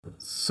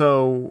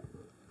So,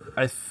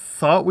 I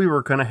thought we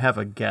were going to have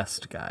a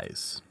guest,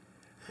 guys.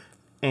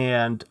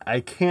 And I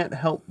can't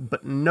help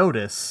but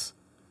notice,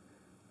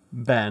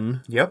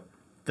 Ben, Yep.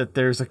 that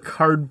there's a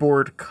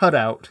cardboard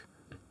cutout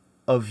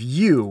of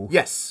you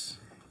Yes.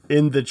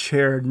 in the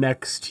chair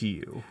next to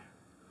you.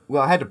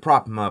 Well, I had to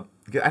prop him up.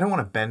 I don't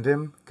want to bend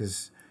him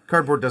because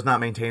cardboard does not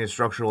maintain its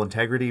structural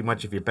integrity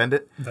much if you bend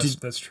it.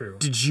 That's true.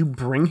 Did you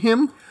bring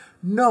him?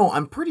 No,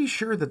 I'm pretty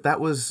sure that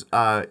was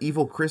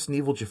Evil Chris and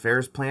Evil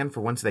Jafar's plan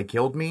for once they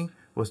killed me,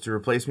 was to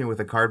replace me with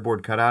a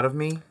cardboard cutout of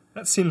me.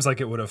 That seems like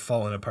it would have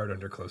fallen apart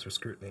under closer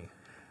scrutiny.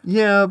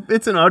 Yeah,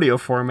 it's an audio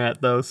format,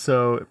 though,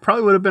 so it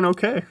probably would have been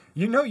okay.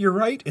 You know, you're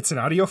right. It's an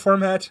audio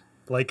format.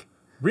 Like,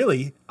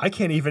 really, I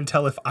can't even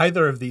tell if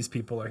either of these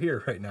people are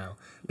here right now.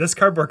 This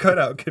cardboard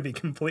cutout could be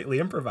completely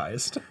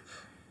improvised.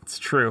 It's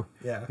true.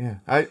 Yeah.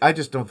 Yeah, I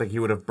just don't think he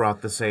would have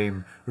brought the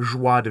same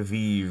joie de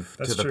vivre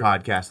That's to the true.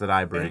 podcast that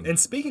I bring. And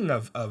speaking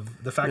of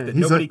the fact that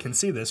he's nobody like- can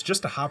see this,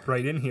 just to hop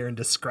right in here and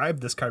describe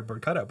this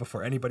cardboard cutout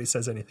before anybody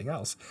says anything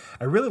else,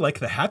 I really like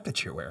the hat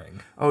that you're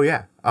wearing. Oh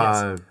yeah,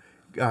 Yes.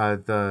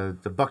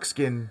 the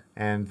buckskin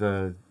and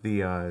the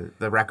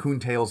raccoon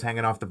tails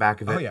hanging off the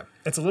back of it. Oh, yeah.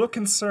 It's a little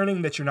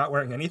concerning that you're not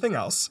wearing anything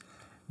else,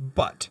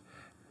 but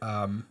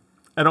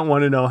I don't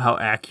want to know how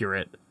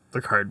accurate the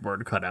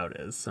cardboard cutout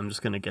is. I'm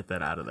just going to get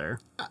that out of there.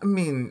 I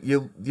mean,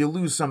 you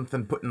lose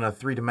something putting a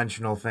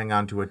 3-dimensional thing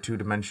onto a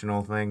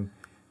 2-dimensional thing.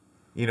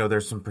 You know,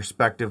 there's some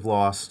perspective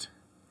lost.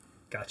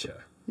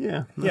 gotcha.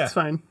 Yeah, that's Yeah.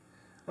 fine.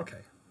 Okay.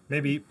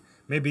 Maybe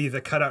the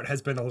cutout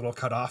has been a little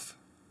cut off.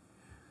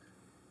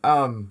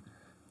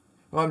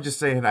 Well, I'm just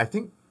saying. I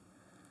think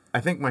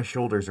my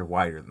shoulders are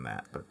wider than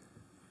that, but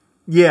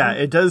Yeah,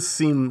 it does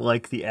seem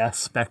like the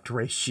aspect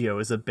ratio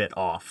is a bit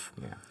off.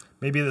 yeah.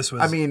 Maybe this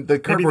was. I mean, the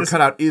cardboard this-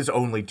 cutout is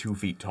only 2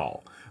 feet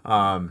tall,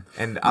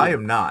 and I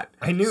am not.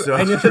 I knew So-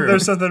 that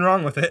there's something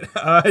wrong with it.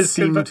 I just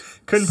couldn't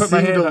put my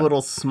seemed hand a on.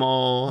 little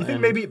small. I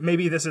think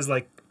maybe this is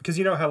like, because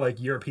you know how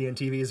like European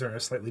TVs are in a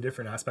slightly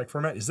different aspect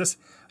format. Is this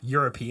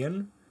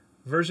European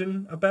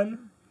version of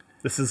Ben?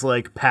 This is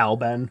like Pal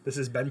Ben. This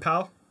is Ben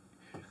Pal.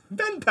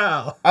 Ben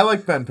Pal. I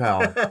like Ben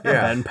Pal. Yeah.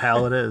 Ben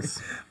Pal it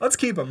is. Let's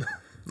keep him.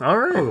 All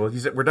right. Oh, well,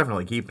 we're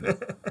definitely keeping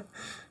it.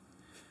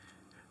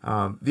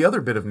 The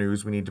other bit of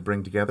news we need to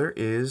bring together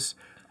is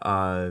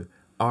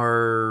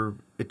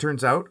it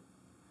turns out,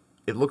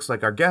 it looks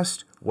like our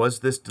guest was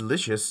this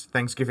delicious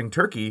Thanksgiving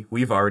turkey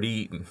we've already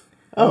eaten.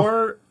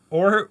 Or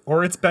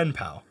it's Ben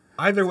Pal.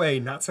 Either way,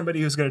 not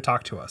somebody who's going to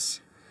talk to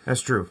us.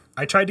 That's true.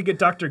 I tried to get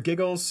Dr.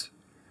 Giggles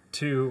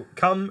to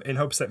come in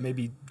hopes that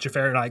maybe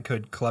Jafar and I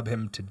could club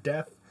him to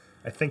death.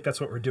 I think that's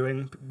what we're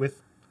doing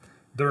with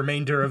the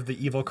remainder of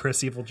the Evil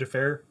Chris, Evil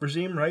Jafar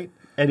regime, right?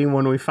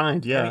 Anyone we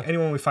find, yeah.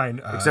 Anyone we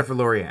find. Except for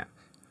Lorianne.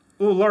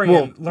 Well, Well,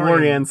 Lorianne.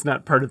 Lorianne's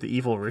not part of the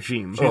evil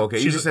regime. Oh, okay.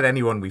 You she's just said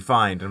anyone we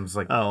find, and I was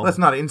like, Oh. let's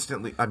not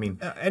instantly. I mean,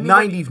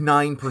 anybody-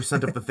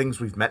 99% of the things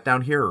we've met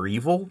down here are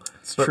evil,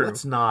 but true.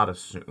 let's not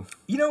assume.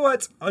 You know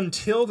what?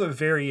 Until the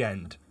very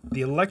end,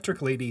 the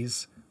Electric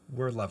Ladies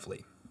were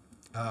lovely.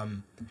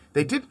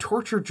 They did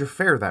torture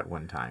Jafar that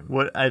one time.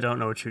 What? I don't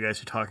know what you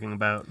guys are talking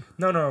about.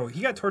 No,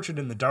 he got tortured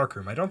in the dark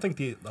room. I don't think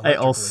the Electric I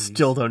Ladies,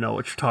 still don't know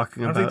what you're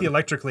talking I don't about. think the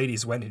Electric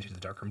Ladies went into the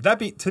dark room. To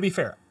be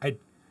fair,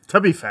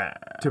 To be fair.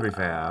 To be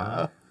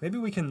fair. maybe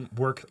we can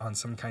work on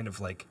some kind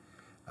of like,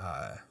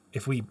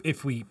 if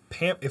we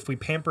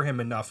pamper him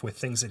enough with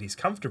things that he's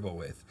comfortable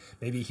with,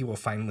 maybe he will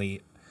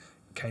finally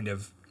kind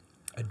of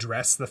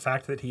address the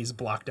fact that he's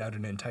blocked out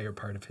an entire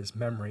part of his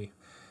memory.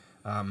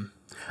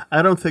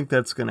 I don't think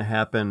that's going to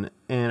happen.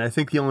 And I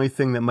think the only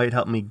thing that might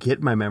help me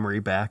get my memory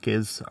back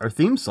is our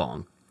theme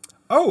song.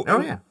 Oh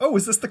yeah. Oh,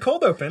 is this the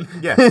cold open?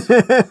 Yes.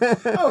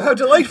 Oh, how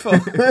delightful!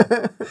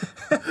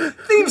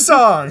 Theme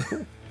song.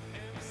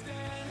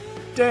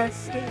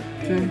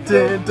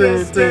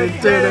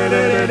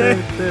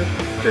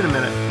 Wait a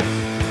minute.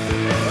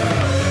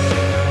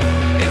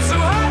 It's so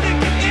hard to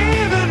get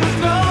even with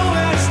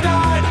nowhere to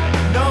start,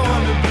 no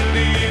one to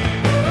believe.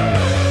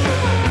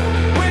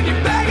 When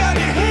you're back on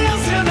your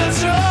heels, you're not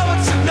sure what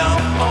to know.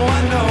 Oh,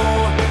 I know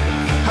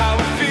how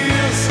it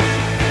feels.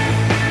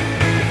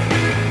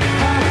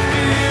 How it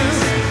feels.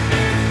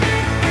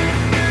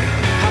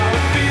 How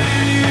it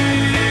feels.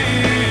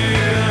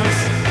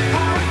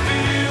 How it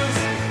feels.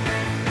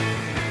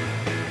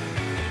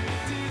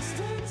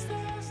 Distance,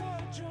 there's a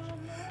drum.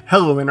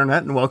 Hello,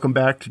 Internet, and welcome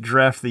back to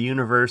Draft the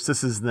Universe.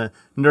 This is the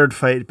Nerd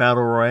Fight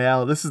Battle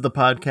Royale. This is the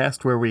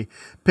podcast where we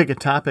pick a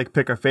topic,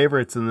 pick our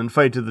favorites, and then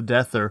fight to the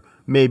death, or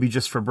maybe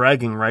just for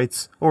bragging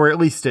rights, or at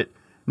least it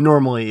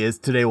normally is.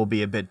 Today will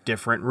be a bit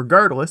different.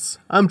 Regardless,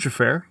 I'm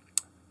Jafar,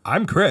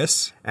 I'm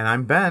Chris. And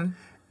I'm Ben.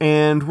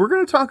 and we're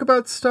going to talk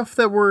about stuff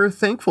that we're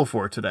thankful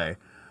for today.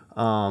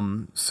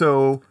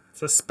 So,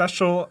 It's a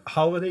special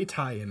holiday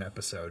tie-in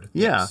episode.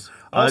 yeah.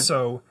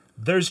 Also,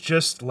 there's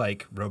just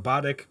like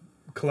robotic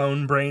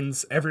clone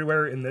brains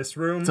everywhere in this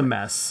room. It's a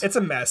mess. It's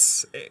a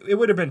mess. It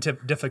would have been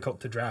difficult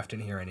to draft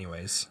in here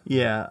anyways.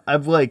 Yeah,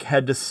 I've like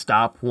had to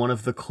stop one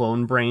of the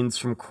clone brains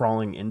from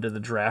crawling into the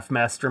draft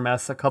master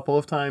mess a couple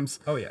of times.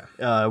 Oh, yeah.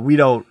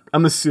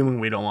 I'm assuming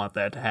we don't want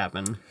that to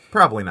happen.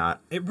 Probably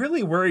not. It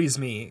really worries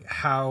me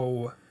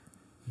how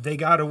they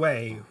got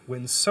away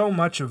when so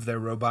much of their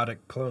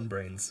robotic clone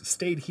brains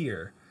stayed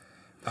here.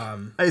 I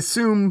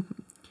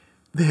assume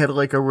they had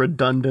like a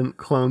redundant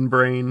clone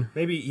brain.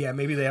 Maybe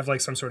they have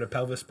like some sort of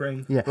pelvis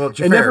brain. Yeah, Well, it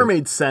Jafar- never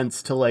made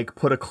sense to like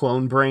put a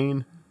clone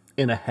brain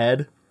in a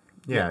head.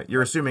 Yeah,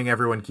 you're assuming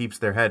everyone keeps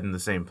their head in the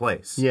same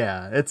place.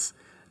 Yeah, it's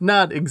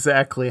not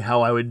exactly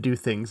how I would do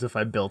things if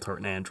I built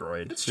an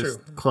android. It's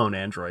just true. Clone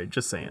android,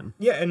 just saying.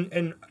 Yeah,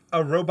 and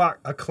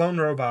a clone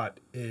robot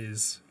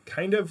is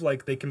kind of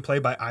like they can play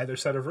by either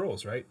set of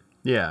rules, right?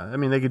 Yeah, I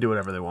mean, they could do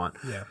whatever they want.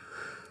 Yeah.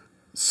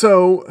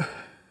 So,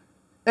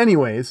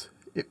 anyways,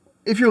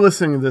 if you're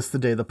listening to this the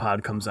day the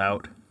pod comes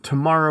out,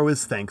 tomorrow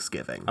is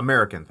Thanksgiving.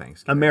 American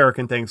Thanksgiving.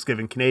 American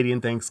Thanksgiving, Canadian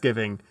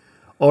Thanksgiving,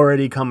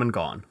 already come and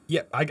gone.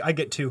 Yeah, I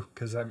get 2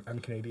 because I'm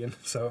Canadian,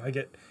 so I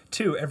get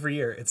 2 every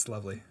year. It's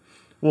lovely.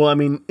 Well, I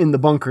mean, in the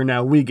bunker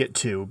now, we get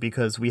 2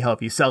 because we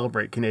help you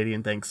celebrate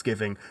Canadian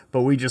Thanksgiving,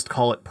 but we just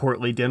call it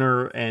portly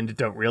dinner and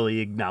don't really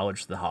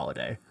acknowledge the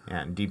holiday.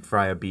 Yeah, and deep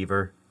fry a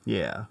beaver.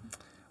 Yeah.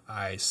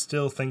 I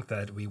still think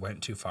that we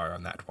went too far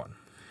on that one.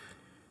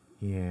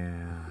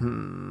 Yeah.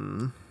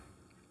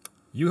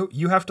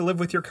 You have to live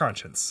with your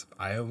conscience.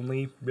 I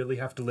only really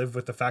have to live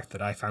with the fact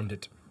that I found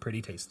it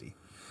pretty tasty.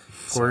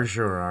 Poor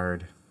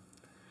Gerard.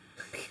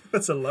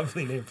 That's a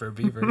lovely name for a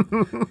beaver.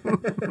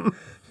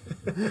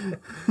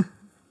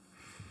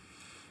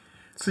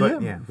 So,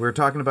 But yeah, we're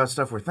talking about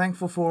stuff we're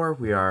thankful for.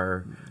 We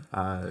are.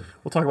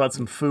 we'll talk about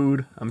some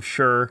food, I'm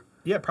sure.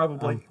 Yeah,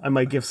 probably. I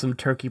might give some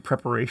turkey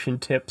preparation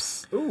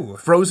tips. Ooh.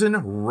 Frozen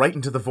right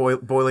into the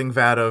boiling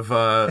vat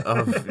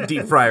of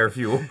deep fryer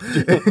fuel.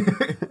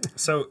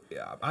 So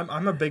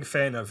I'm a big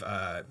fan of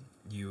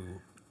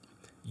you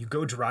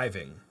go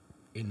driving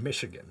in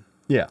Michigan,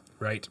 Yeah.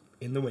 right,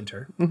 in the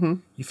winter. Mm-hmm.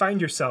 You find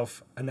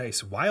yourself a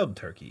nice wild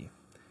turkey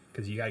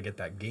because you got to get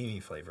that gamey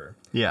flavor.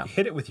 Yeah. You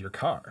hit it with your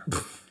car.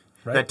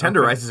 Right? That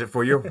tenderizes it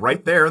for you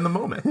right there in the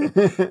moment.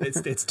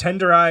 It's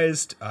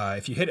tenderized.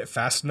 If you hit it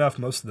fast enough,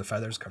 most of the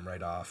feathers come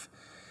right off.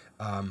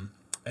 And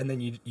then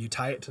you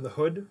tie it to the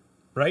hood,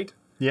 right?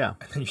 Yeah.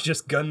 And then you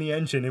just gun the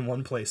engine in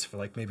one place for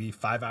like maybe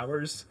 5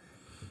 hours.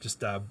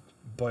 Just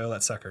boil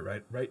that sucker,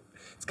 right?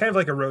 It's kind of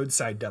like a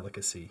roadside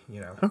delicacy,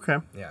 you know? Okay.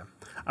 Yeah.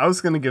 I was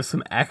going to give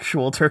some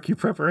actual turkey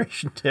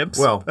preparation tips.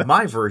 Well,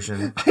 my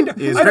version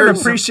is I very don't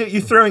appreciate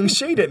you throwing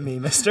shade at me,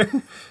 mister.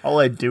 all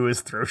I do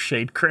is throw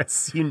shade,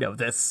 Chris. You know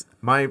this.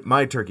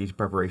 My turkey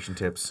preparation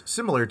tips,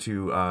 similar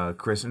to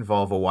Chris,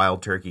 involve a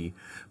wild turkey,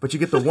 but you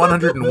get the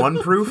 101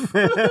 proof,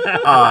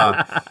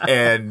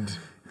 and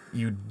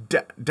you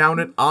down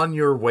it on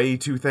your way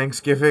to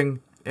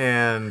Thanksgiving,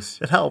 and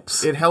It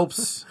helps. it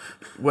helps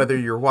whether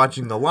you're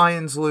watching the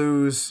Lions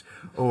lose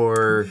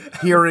or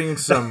hearing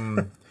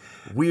some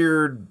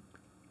weird,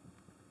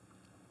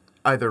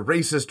 either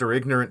racist or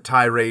ignorant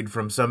tirade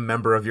from some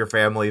member of your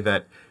family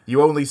that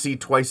you only see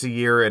twice a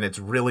year and it's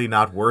really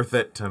not worth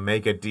it to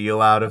make a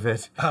deal out of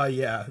it.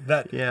 Yeah.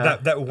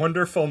 That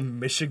wonderful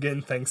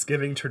Michigan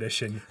Thanksgiving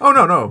tradition. Oh,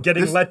 no.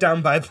 Getting This- let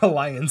down by the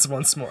Lions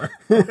once more.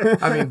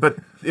 I mean, but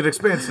it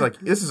expands to, like,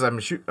 this is, I'm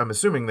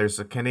assuming there's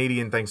a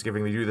Canadian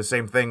Thanksgiving. They do the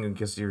same thing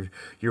because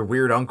your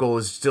weird uncle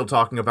is still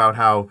talking about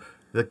how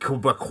the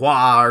Quebecois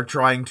are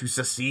trying to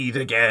secede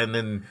again,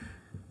 and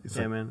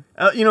Yeah, man.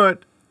 You know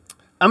what?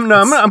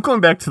 I'm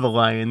going back to the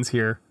Lions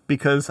here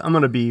because I'm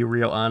going to be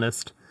real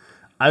honest.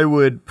 I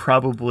would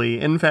probably,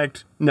 in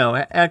fact, no,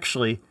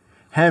 actually,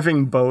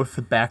 having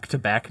both back to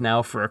back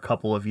now for a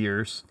couple of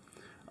years,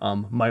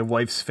 my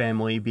wife's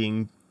family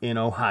being in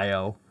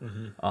Ohio,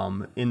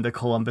 in the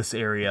Columbus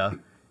area,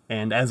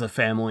 and as a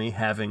family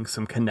having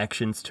some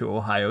connections to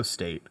Ohio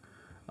State,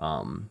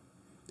 in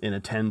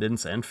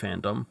attendance and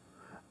fandom,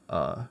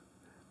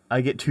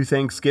 I get 2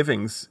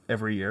 Thanksgivings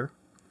every year.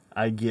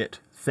 I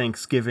get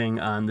Thanksgiving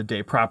on the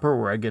day proper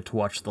where I get to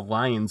watch the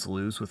Lions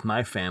lose with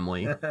my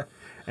family.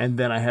 And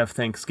then I have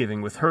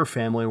Thanksgiving with her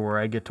family where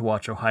I get to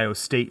watch Ohio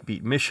State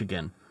beat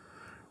Michigan,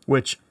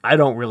 which I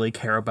don't really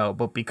care about,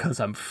 but because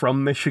I'm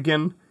from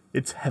Michigan,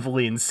 it's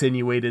heavily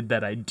insinuated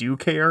that I do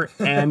care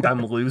and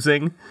I'm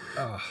losing.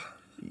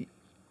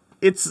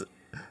 It's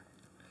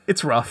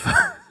rough.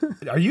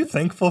 Are you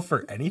thankful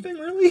for anything,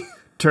 really?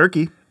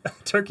 Turkey.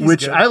 Turkey's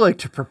Which good. I like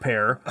to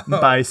prepare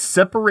by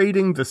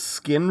separating the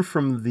skin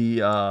from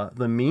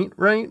the meat,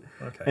 right?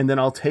 Okay. And then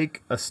I'll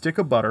take a stick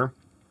of butter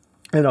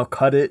and I'll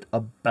cut it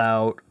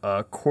about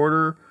a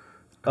quarter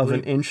of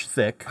an inch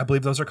thick. I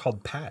believe those are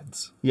called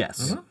pads.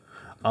 Yes.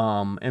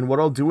 And what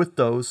I'll do with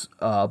those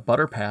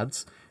butter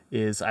pads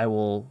is I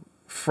will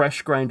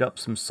fresh grind up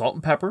some salt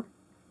and pepper,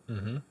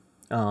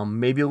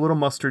 maybe a little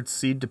mustard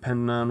seed,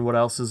 depending on what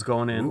else is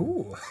going in.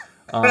 Ooh.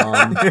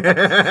 Right?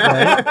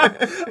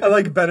 I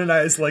like Ben and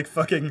I's like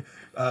fucking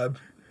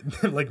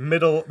like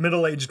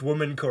middle-aged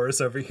woman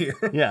chorus over here.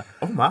 Yeah.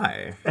 Oh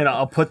my. And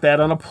I'll put that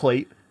on a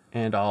plate,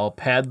 and I'll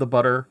pad the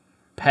butter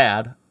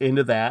pad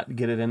into that,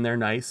 get it in there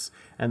nice,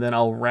 and then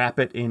I'll wrap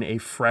it in a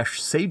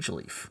fresh sage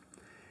leaf.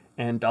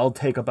 And I'll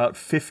take about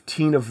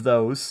 15 of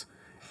those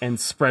and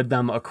spread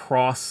them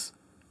across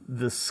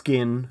the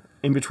skin,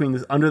 in between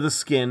this, under the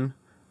skin,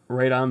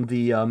 right on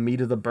the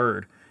meat of the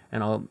bird.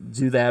 And I'll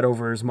do that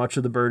over as much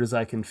of the bird as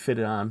I can fit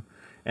it on.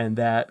 And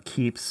that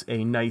keeps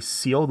a nice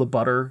seal. The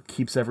butter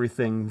keeps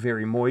everything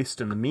very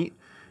moist in the meat,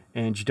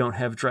 and you don't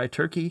have dry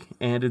turkey,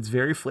 and it's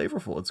very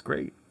flavorful. It's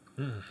great.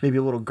 Maybe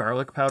a little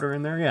garlic powder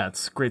in there. Yeah,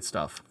 it's great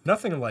stuff.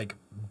 Nothing like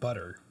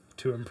butter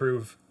to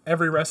improve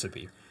every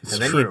recipe. It's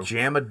And then true. you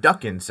jam a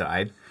duck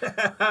inside.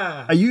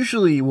 I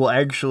usually will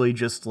actually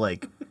just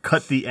like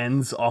cut the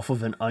ends off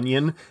of an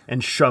onion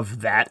and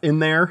shove that in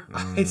there,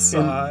 I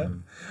saw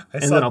and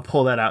then I'll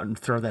pull that out and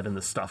throw that in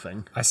the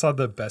stuffing. I saw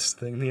the best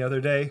thing the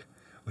other day,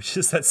 which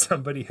is that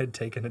somebody had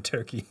taken a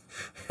turkey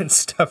and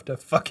stuffed a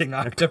fucking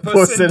octopus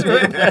Puss in into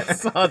it. it. I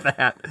saw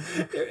that.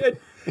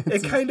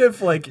 It kind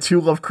of like Too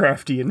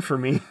Lovecraftian for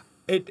me.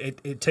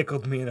 it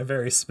tickled me in a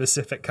very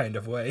specific kind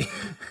of way.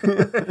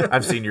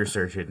 I've seen your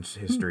search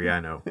history,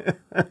 I know.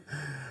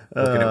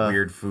 Looking at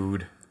weird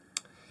food.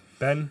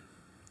 Ben,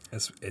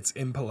 it's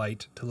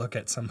impolite to look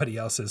at somebody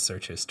else's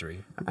search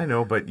history. I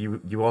know, but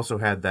you also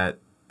had that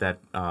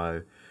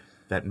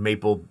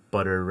maple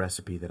butter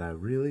recipe that I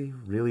really,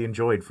 really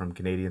enjoyed from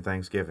Canadian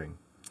Thanksgiving.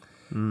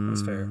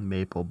 That's fair.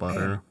 Maple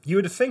butter. You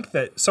would think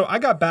that. So I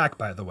got back,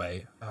 by the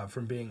way,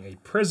 from being a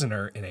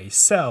prisoner in a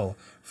cell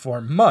for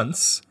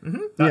months,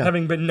 not Yeah.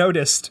 having been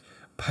noticed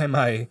by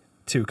my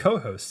two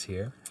co-hosts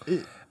here.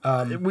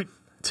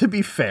 To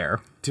be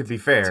fair, To be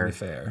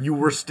fair, you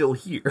were still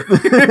here.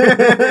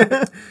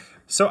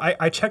 So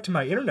I checked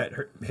my internet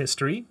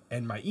history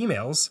and my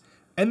emails,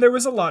 and there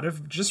was a lot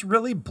of just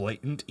really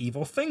blatant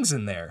evil things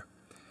in there.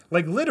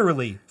 Like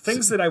literally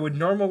things that I would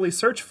normally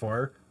search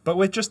for, but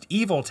with just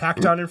evil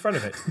tacked on in front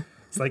of it.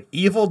 It's like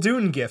evil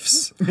Dune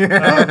gifs,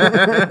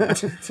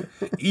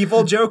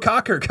 evil Joe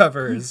Cocker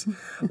covers.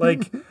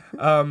 Like,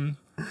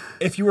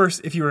 if you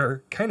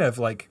were kind of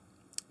like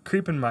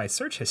creeping my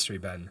search history,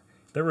 Ben,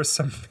 there were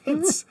some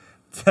hints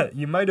that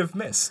you might have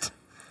missed.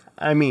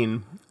 I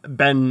mean,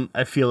 Ben,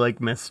 I feel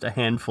like missed a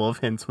handful of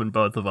hints when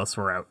both of us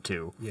were out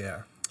too.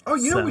 Yeah. Oh,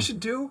 you know what we So- should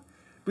do?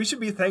 We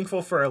should be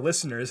thankful for our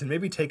listeners and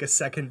maybe take a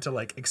second to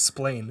like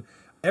explain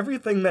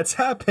everything that's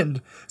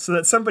happened so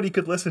that somebody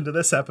could listen to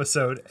this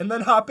episode and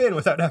then hop in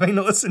without having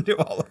to listen to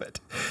all of it.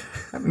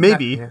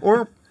 Maybe, Yeah.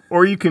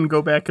 or you can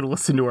go back and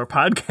listen to our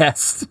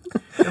podcast.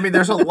 I mean,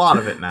 there's a lot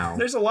of it now.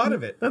 There's a lot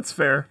of it. That's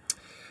fair.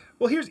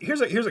 Well,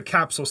 here's a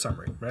capsule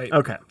summary, right?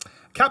 Okay,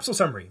 Capsule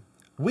summary.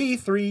 We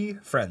three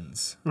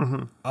friends.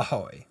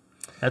 Ahoy.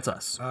 that's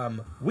us.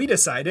 We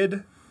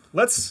decided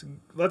let's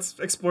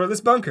explore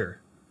this bunker.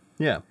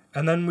 Yeah.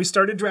 And then we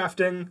started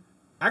drafting.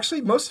 Actually,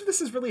 most of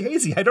this is really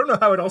hazy. I don't know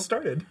how it all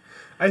started.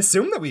 I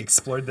assume that we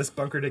explored this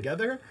bunker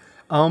together.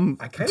 I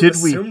kind of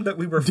assumed that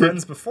we were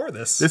friends before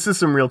this. This is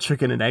some real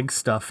chicken and egg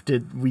stuff.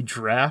 Did we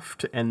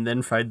draft and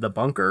then find the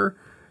bunker?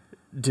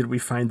 Did we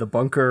find the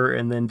bunker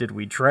and then did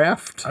we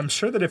draft? I'm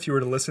sure that if you were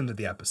to listen to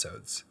the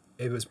episodes,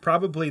 it was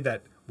probably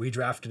that we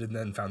drafted and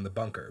then found the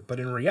bunker. But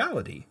in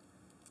reality,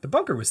 the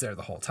bunker was there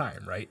the whole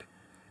time, right?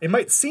 It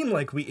might seem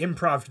like we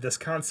improv'd this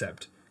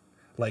concept,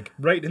 like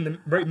right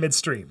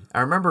midstream.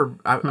 I remember,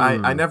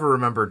 I never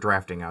remember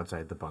drafting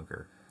outside the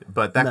bunker.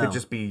 But that No. could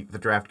just be the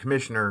draft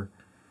commissioner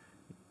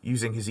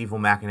using his evil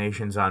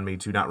machinations on me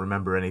to not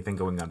remember anything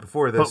going on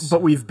before this.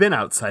 But we've been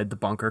outside the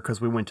bunker because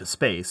we went to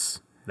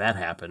space. That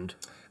happened.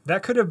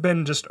 That could have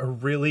been just a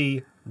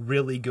really,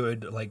 really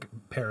good like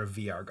pair of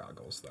VR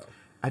goggles, though.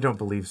 I don't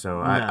believe so.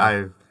 No.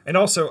 I And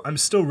also, I'm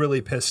still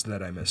really pissed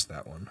that I missed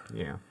that one.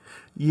 yeah.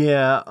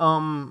 Yeah.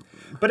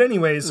 But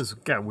anyways, This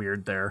got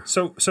weird there.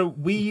 so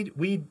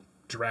we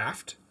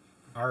draft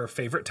our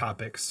favorite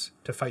topics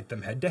to fight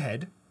them head to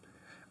head,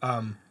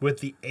 with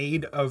the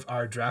aid of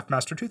our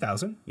Draftmaster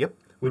 2000. Yep.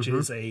 Which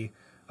is a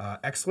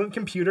excellent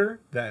computer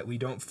that we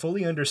don't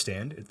fully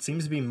understand. It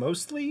seems to be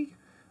mostly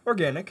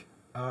organic,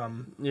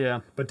 Yeah.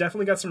 but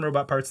definitely got some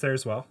robot parts there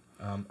as well.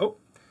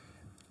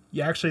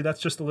 Yeah, actually, that's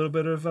just a little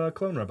bit of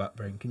clone robot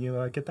brain. Can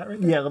you get that right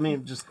there? Yeah. Let me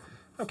just.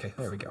 Okay,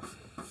 there we go.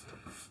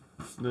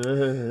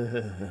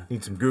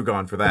 Need some goo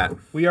gone for that.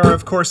 We are,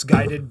 of course,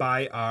 guided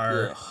by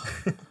our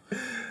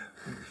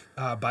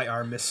by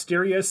our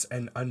mysterious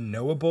and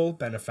unknowable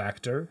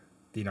benefactor,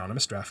 the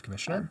Anonymous Draft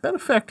Commissioner.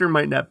 Benefactor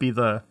might not be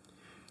the.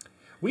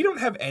 We don't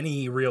have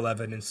any real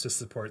evidence to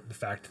support the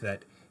fact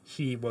that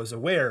he was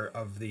aware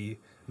of the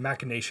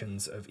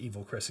machinations of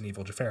Evil Chris and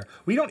Evil Jafar.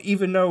 We don't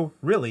even know,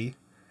 really,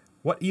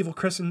 what Evil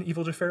Chris and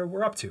Evil Jafar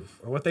were up to,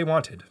 or what they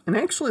wanted. And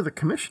actually, the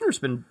commissioner's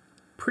been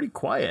pretty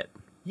quiet.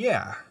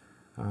 Yeah.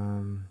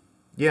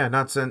 Yeah,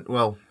 not since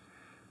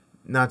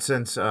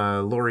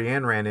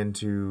Lorianne ran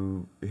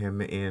into him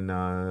in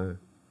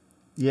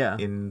Yeah.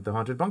 the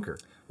haunted bunker.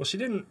 Well, she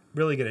didn't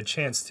really get a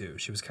chance to.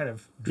 She was kind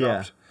of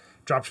Yeah.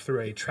 dropped through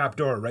a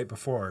trapdoor right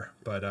before.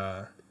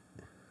 But,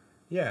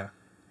 yeah.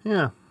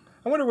 Yeah.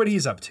 I wonder what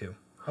he's up to.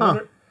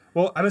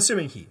 Well, I'm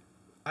assuming he.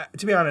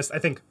 To be honest, I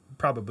think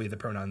probably the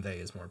pronoun they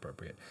is more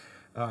appropriate.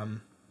 I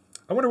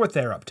wonder what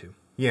they're up to.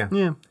 Yeah.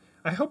 Yeah.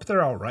 I hope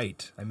they're all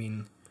right. I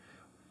mean,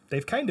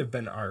 they've kind of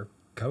been our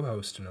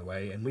co-host in a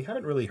way, and we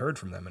haven't really heard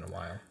from them in a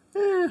while.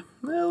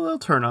 Well, they'll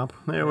turn up.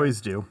 They always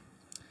do.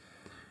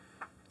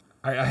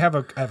 I have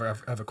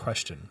a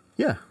question.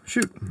 Yeah,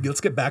 shoot.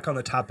 Let's get back on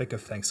the topic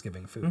of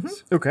Thanksgiving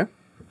foods. Okay.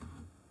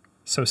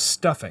 So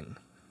stuffing.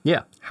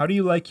 Yeah. How do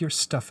you like your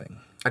stuffing?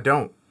 I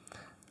don't.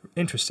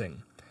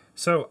 Interesting.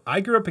 So I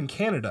grew up in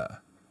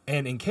Canada,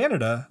 and in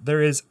Canada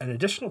there is an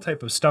additional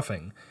type of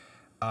stuffing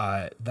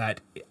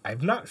that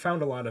I've not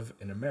found a lot of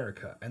in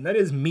America, and that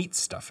is meat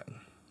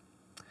stuffing.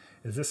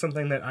 Is this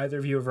something that either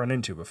of you have run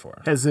into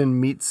before? As in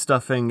meat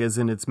stuffing, as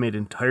in it's made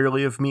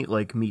entirely of meat,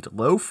 like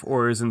meatloaf,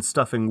 or as in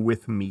stuffing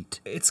with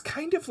meat? It's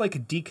kind of like a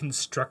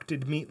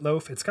deconstructed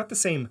meatloaf. It's got the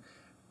same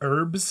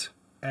herbs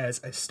as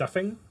a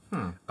stuffing.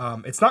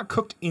 It's not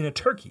cooked in a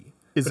turkey.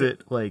 Is but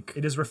it like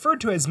It is referred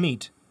to as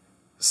meat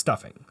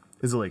stuffing.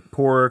 is it like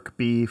pork,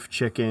 beef,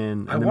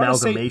 chicken, an wanna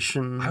say-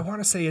 amalgamation? I want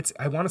to say it's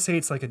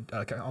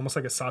like almost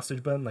like a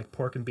sausage bun, like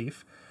pork and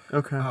beef.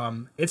 Okay.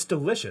 It's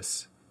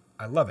delicious.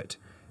 I love it.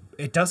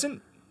 It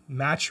doesn't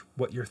match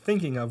what you're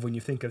thinking of when you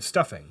think of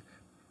stuffing,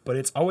 but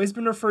it's always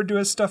been referred to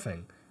as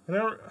stuffing. And I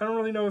don't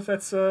really know if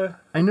that's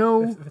I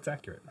know if it's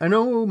accurate. I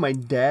know my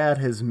dad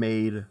has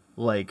made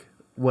like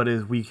what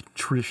is we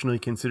traditionally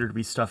consider to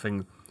be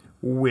stuffing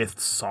with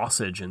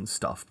sausage and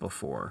stuff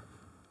before.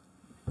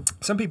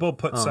 Some people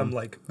put some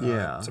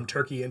some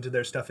turkey into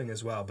their stuffing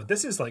as well, but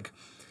this is like,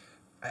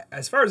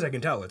 as far as I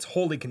can tell, it's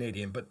wholly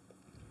Canadian. But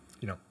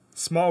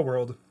small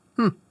world.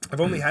 I've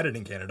only had it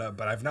in Canada,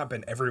 but I've not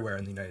been everywhere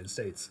in the United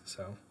States.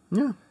 So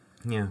Yeah.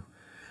 Yeah.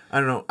 I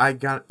don't know. I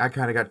kind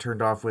of got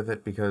turned off with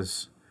it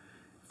because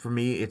for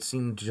me it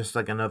seemed just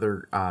like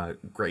another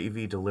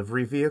gravy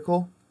delivery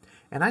vehicle,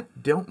 and I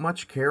don't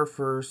much care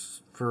for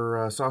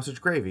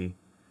sausage gravy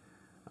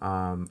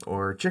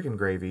or chicken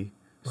gravy.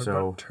 what So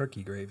about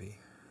turkey gravy?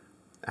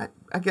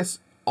 I guess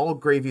all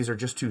gravies are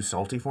just too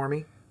salty for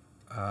me.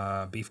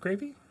 Beef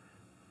gravy?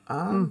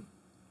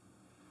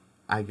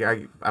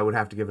 I would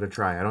have to give it a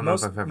try. I don't know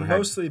if I've ever had.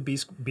 Mostly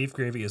beef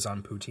gravy is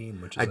on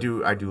poutine, which is I do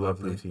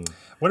love lovely. poutine.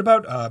 What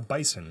about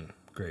bison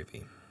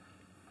gravy?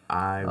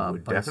 I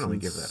would definitely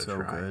give Bison's that a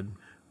so try. good.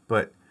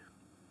 But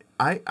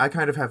I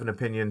kind of have an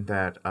opinion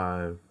that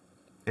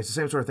it's the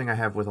same sort of thing I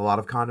have with a lot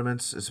of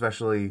condiments,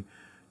 especially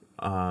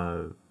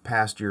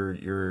past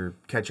your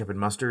ketchup and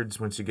mustards.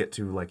 Once you get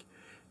to like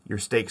your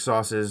steak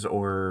sauces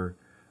or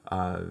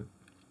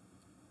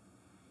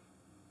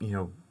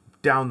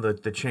down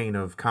the chain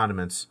of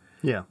condiments.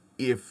 Yeah.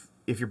 If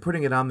you're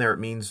putting it on there, it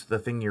means the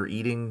thing you're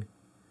eating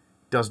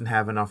doesn't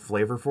have enough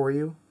flavor for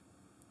you.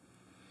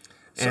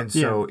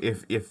 So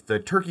if the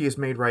turkey is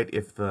made right,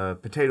 if the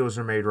potatoes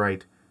are made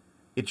right,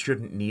 it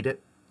shouldn't need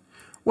it.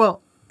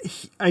 Well,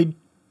 I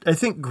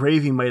think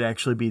gravy might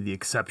actually be the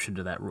exception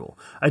to that rule.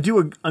 I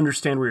do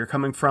understand where you're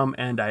coming from,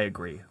 and I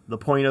agree. The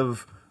point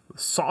of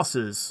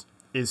sauces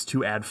is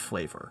to add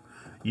flavor.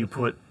 You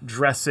put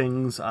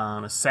dressings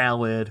on a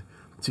salad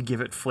to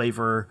give it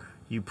flavor.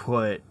 You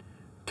put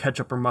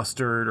ketchup or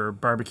mustard or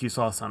barbecue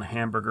sauce on a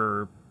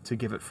hamburger to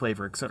give it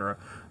flavor, etc.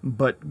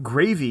 But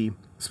gravy,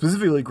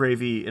 specifically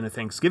gravy in a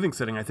Thanksgiving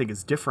setting, I think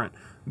is different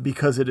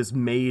because it is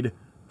made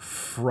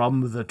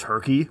from the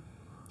turkey.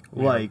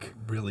 Like,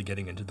 Really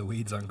getting into the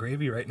weeds on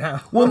gravy right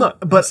now. well, no,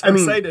 but So I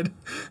mean, excited.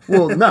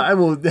 well, no, I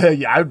will.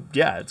 Yeah,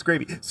 it's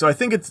gravy. So I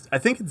think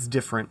it's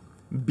different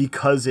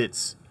because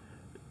it's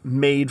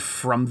made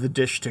from the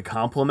dish to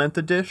complement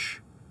the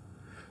dish.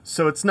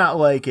 So it's not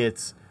like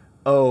it's,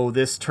 oh,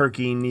 this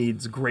turkey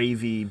needs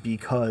gravy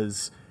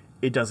because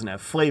it doesn't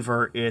have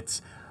flavor.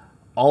 It's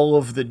all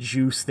of the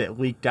juice that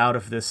leaked out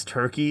of this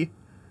turkey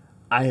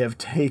I have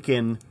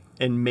taken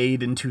and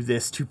made into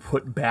this to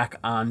put back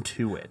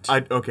onto it.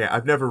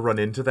 I've never run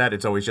into that.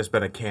 It's always just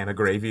been a can of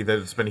gravy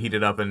that's been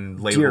heated up and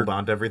labeled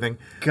onto everything.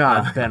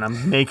 God, Ben,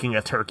 I'm making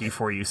a turkey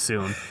for you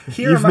soon.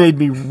 Here You've am I- made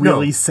me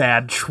really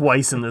sad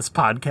twice in this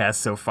podcast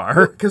so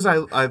far. Because I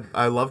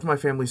loved my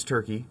family's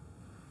turkey.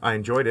 I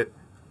enjoyed it.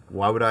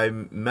 Why would I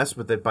mess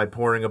with it by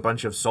pouring a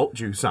bunch of salt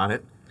juice on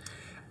it?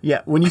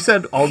 Yeah, when you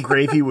said all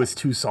gravy was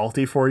too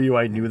salty for you,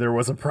 I knew there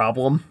was a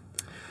problem.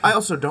 I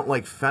also don't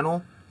like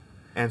fennel,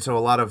 and so a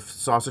lot of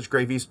sausage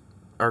gravies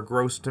are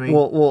gross to me.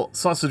 Well,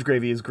 sausage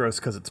gravy is gross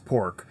because it's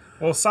pork.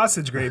 Well,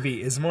 sausage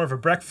gravy is more of a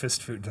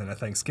breakfast food than a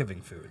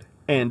Thanksgiving food.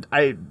 And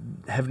I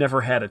have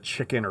never had a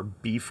chicken or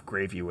beef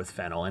gravy with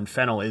fennel, and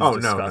fennel is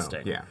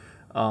disgusting. No, yeah.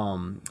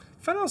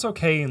 Fennel's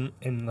okay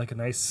in like a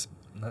nice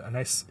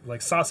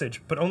like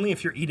sausage, but only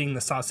if you're eating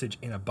the sausage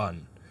in a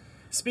bun.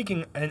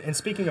 Speaking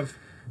of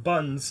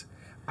buns,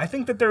 I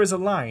think that there is a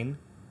line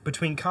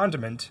between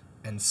condiment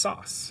and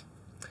sauce.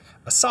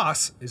 A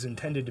sauce is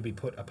intended to be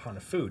put upon a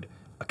food.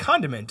 A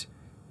condiment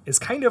is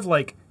kind of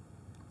like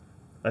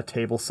A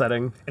table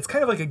setting. it's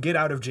kind of like a get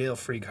out of jail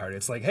free card.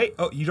 It's like, hey,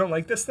 oh, you don't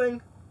like this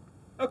thing?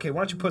 Okay,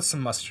 why don't you put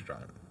some mustard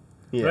on it?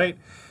 Yeah. Right?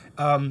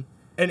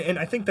 And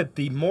I think that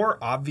the more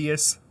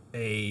obvious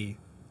a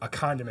a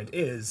condiment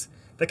is,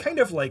 the kind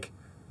of like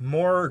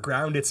more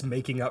ground it's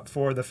making up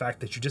for the fact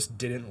that you just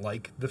didn't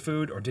like the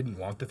food or didn't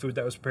want the food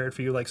that was prepared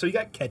for you. Like, so you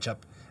got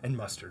ketchup and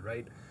mustard,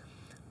 right?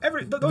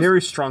 Those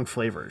Very strong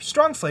flavors.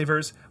 strong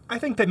flavors. I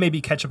think that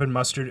maybe ketchup and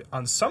mustard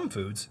on some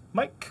foods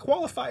might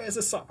qualify as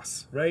a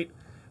sauce, right?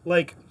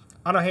 Like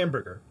on a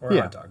hamburger or a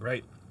Yeah. hot dog,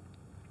 right?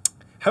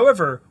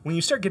 However, when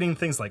you start getting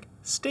things like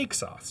steak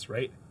sauce,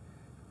 right?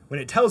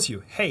 When it tells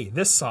you, hey,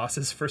 this sauce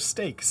is for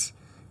steaks,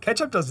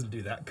 ketchup doesn't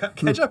do that.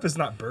 Ketchup is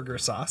not burger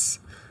sauce,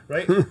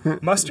 right?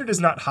 Mustard is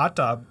not hot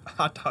dog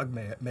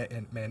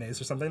mayonnaise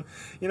or something.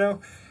 You know,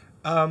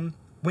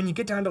 when you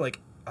get down to like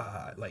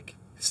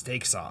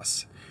steak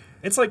sauce,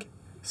 it's like,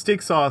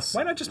 Steak sauce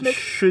Why not just make-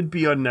 should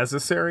be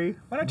unnecessary.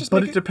 Why not just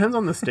but make it it- depends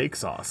on the steak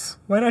sauce.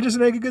 why not just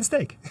make a good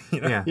steak?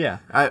 You know? Yeah. Yeah.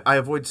 I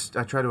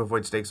try to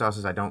avoid steak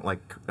sauces. I don't like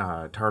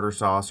tartar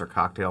sauce or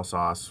cocktail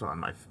sauce on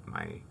my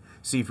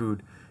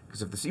seafood,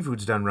 because if the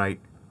seafood's done right,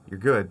 you're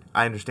good.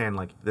 I understand,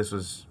 like, this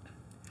was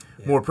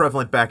more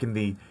prevalent back in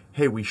the,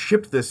 hey, we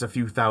shipped this a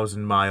few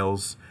thousand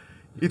miles.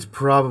 It's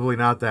probably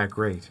not that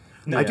great.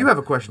 I do have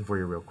a question for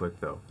you real quick,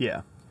 though.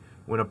 Yeah.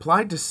 When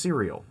applied to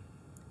cereal,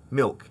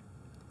 milk,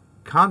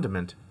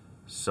 condiment,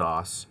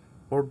 sauce,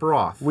 or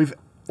broth. We've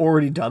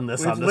already done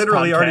this on We've this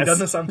literally already podcast. done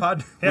this on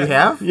pod. We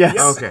have? Yes.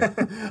 Okay.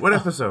 What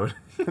episode?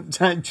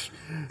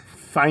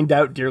 Find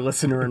out, dear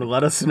listener, and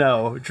let us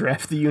know.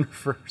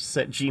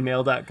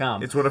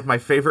 drafttheuniverse@gmail.com. It's one of my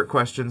favorite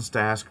questions to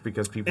ask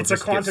because people It's a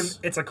just quantum. get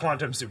It's a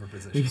quantum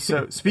superposition.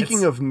 So, speaking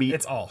It's- of meat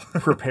it's all.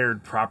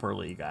 prepared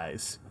properly,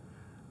 guys,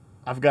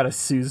 I've got a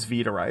sous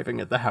vide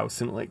arriving at the house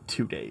in like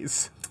 2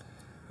 days.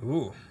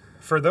 Ooh.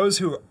 For those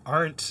who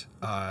aren't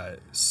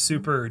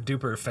super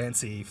duper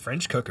fancy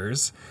French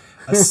cookers,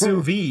 a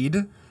sous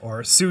vide,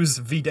 or sous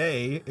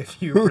vide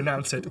if you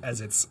pronounce it as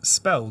it's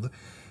spelled,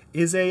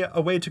 is a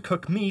way to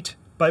cook meat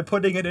by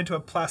putting it into a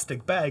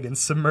plastic bag and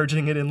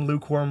submerging it in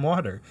lukewarm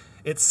water.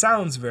 It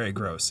sounds very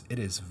gross. It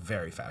is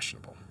very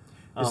fashionable.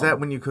 Is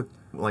that when you cook,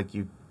 like,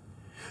 you...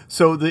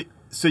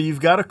 So you've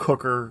got a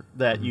cooker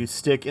that you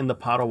stick in the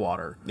pot of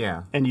water.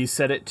 Yeah. And you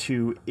set it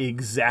to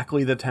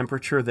exactly the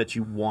temperature that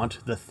you want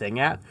the thing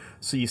at.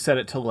 So you set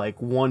it to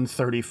like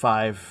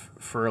 135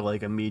 for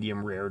like a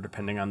medium rare,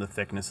 depending on the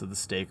thickness of the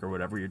steak or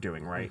whatever you're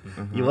doing, right?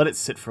 You let it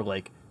sit for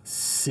like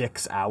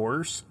 6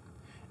 hours.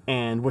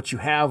 And what you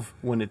have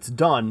when it's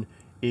done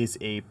is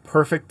a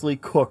perfectly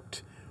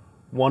cooked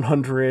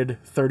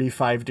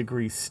 135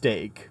 degree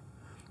steak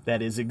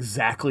that is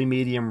exactly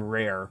medium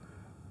rare,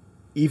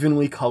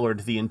 evenly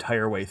colored the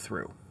entire way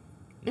through.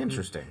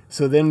 Interesting.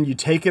 So then you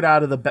take it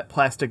out of the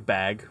plastic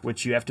bag,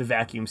 which you have to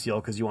vacuum seal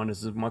because you want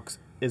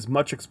as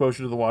much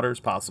exposure to the water as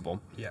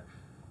possible. Yeah.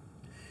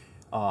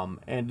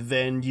 And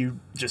then you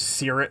just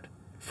sear it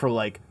for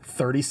like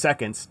 30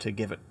 seconds to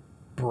give it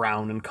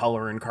brown and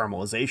color and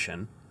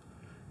caramelization.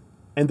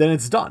 And then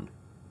it's done.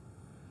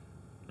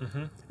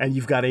 And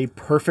you've got a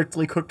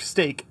perfectly cooked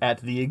steak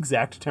at the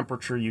exact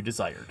temperature you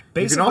desired.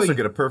 You can also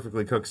get a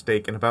perfectly cooked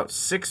steak in about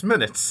 6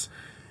 minutes.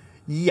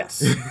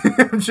 Yes.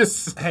 I'm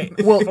just... Hey,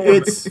 Well,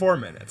 it's 4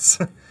 minutes.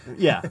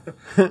 Yeah.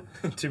 2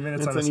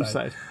 minutes It's on the each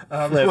side.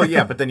 side. Well,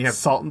 yeah, but then you have...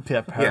 Salt and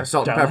pepper. Yeah,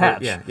 salt and down the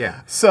pepper. hatch. Yeah.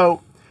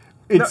 So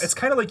No, it's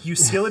kind of like you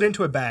seal it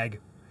into a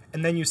bag,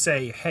 and then you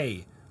say,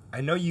 hey,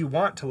 I know you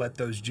want to let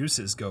those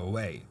juices go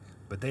away,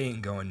 but they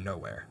ain't going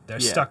nowhere.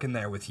 They're Yeah. stuck in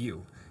there with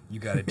you. You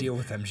got to deal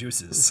with them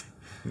juices.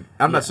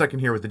 I'm not stuck in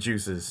here with the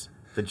juices.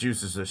 The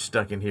juices are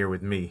stuck in here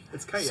with me.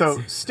 It's kind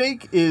So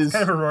steak is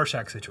kind of a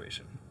Rorschach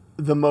situation.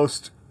 the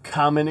most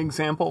common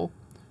example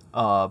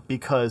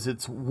because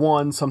it's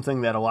something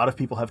that a lot of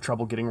people have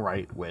trouble getting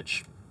right,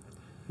 which,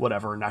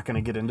 whatever, not going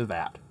to get into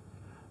that.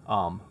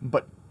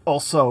 But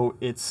also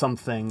it's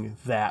something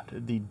that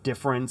the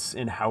difference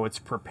in how it's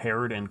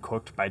prepared and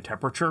cooked by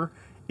temperature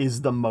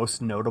is the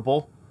most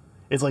notable.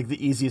 It's like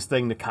the easiest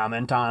thing to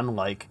comment on.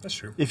 Like, That's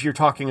true. if you're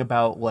talking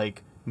about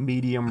like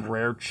medium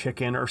rare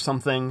chicken or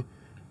something,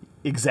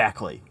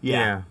 exactly.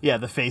 Yeah. Yeah,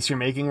 the face you're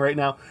making right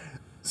now.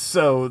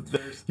 So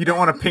there's You don't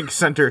want a pink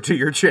center to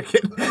your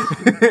chicken.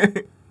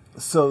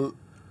 So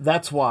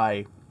that's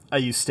why I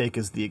use steak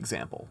as the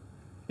example,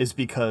 is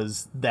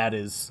because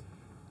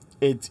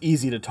it's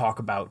easy to talk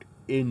about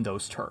in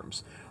those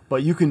terms.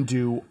 But you can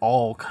do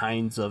all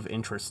kinds of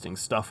interesting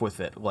stuff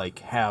with it, like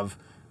have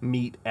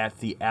meat at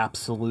the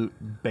absolute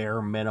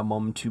bare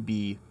minimum to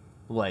be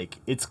like,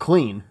 it's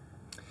clean.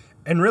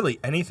 And really,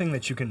 anything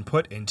that you can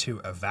put into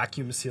a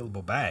vacuum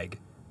sealable bag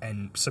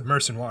and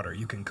submerge in water,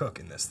 you can cook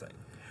in this thing.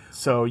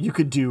 So you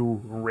could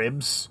do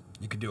ribs,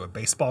 You could do a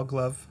baseball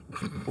glove,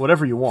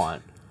 whatever you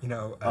want. you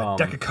know, a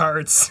deck of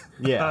cards.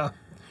 Yeah.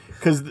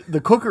 Because the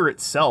cooker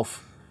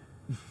itself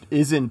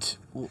isn't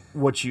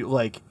what you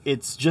like.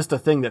 It's just a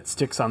thing that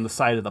sticks on the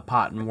side of the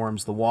pot and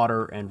warms the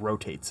water and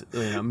rotates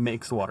it,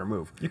 makes the water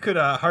move. You could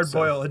hard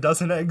boil a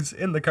dozen eggs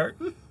in the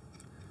carton.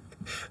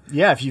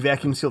 Yeah, if you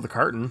vacuum seal the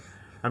carton.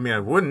 I mean, I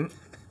wouldn't.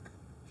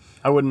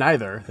 I wouldn't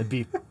either. It'd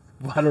be,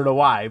 I don't know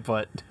why,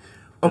 but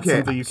that's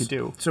something you could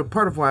do. So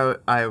part of why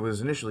I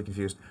was initially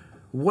confused,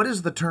 what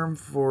is the term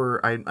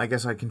for, I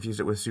guess I confused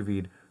it with sous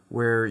vide. What is the term for a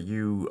where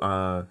you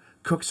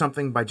cook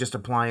something by just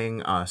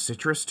applying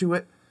citrus to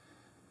it.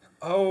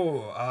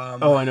 Oh,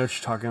 Oh, I know what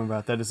you're talking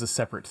about. That is a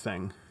separate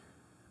thing.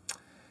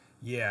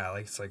 yeah,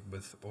 like it's like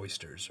with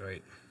oysters,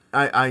 right?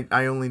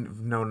 I only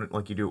know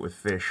like you do it with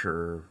fish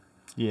or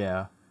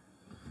Yeah.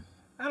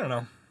 I don't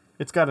know.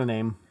 It's got a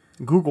name.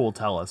 Google will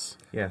tell us.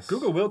 yes.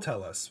 Google will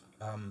tell us.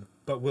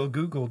 But will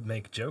Google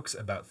make jokes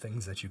about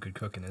things that you could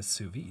cook in a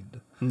sous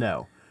vide?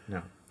 No.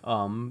 No.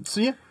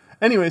 So yeah.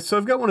 Anyway, so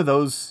I've got one of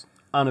those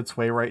on its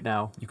way right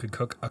now. You could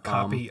cook a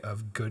copy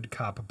of Good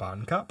Cop,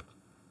 Bon Cop,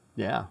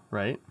 Yeah,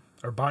 right?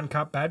 or Bon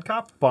Cop, Bad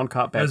Cop. Bon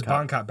Cop, There's Bad Cop.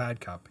 Bon Cop,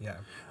 Bad Cop. Yeah,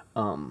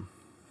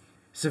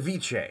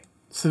 Ceviche.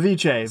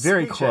 Ceviche,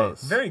 very Ceviche.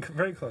 close. Very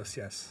close.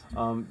 Yes,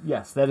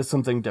 Yes, that is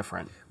something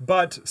different.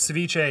 but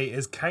ceviche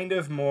is kind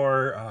of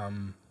more.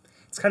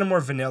 It's kind of more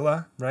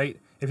vanilla, right?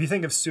 If you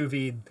think of sous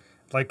vide,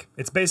 like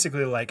it's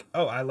basically like,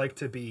 oh, I like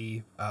to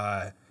be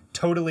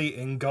totally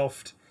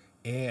engulfed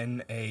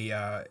in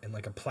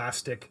like a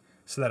plastic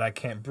so that I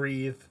can't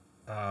breathe,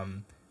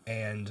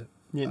 and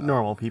Yeah,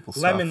 normal people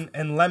stuff.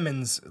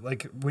 lemons,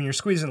 like when you're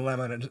squeezing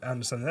lemon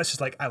onto something, that's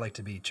just like I like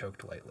to be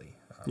choked lightly.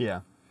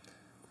 Yeah.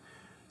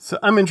 So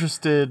I'm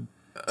interested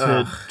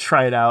to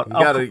try it out.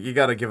 You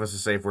gotta give us a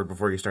safe word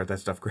before you start that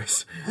stuff,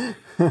 Chris.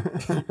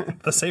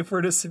 The safe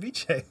word is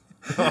ceviche.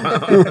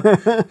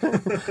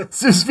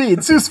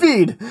 Sous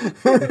vide.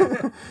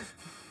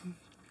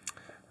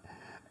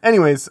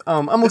 Anyways,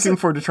 I'm looking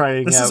forward to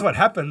trying This out. is what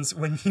happens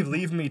when you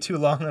leave me too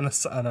long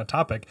on a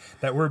topic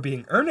that we're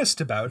being earnest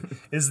about.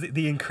 Is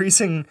the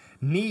increasing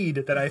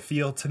need that I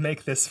feel to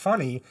make this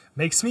funny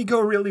makes me go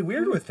really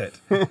weird with it.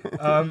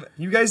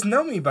 You guys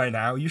know me by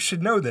now. You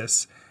should know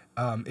this.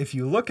 If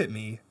you look at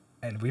me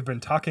and we've been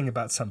talking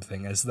about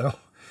something as though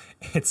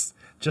it's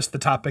just the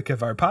topic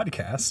of our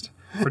podcast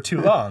for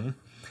too long,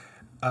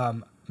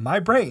 my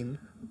brain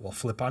will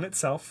flip on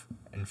itself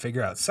and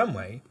figure out some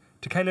way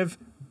to kind of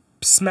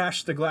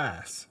smash the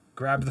glass,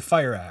 grab the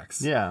fire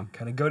axe, Yeah.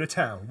 kind of go to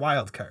town,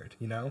 wild card,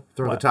 you know?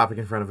 Throw What? the topic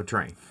in front of a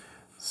train.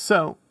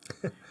 So,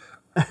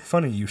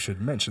 Funny you should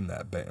mention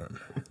that, Ben.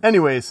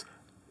 anyways,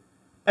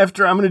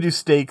 after I'm going to do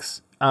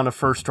steaks on a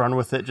first run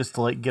with it just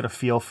to like get a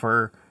feel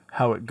for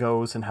how it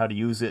goes and how to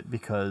use it,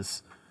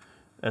 because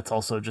it's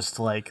also just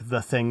like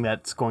the thing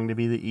that's going to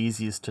be the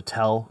easiest to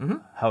tell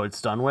how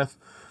it's done with.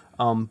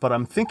 But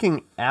I'm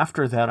thinking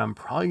after that, I'm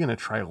probably going to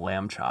try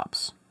lamb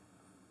chops.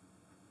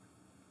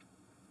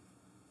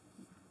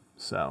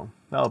 So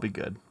that'll be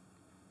good.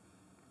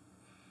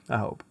 I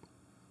hope.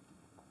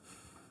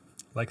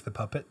 Like the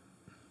puppet?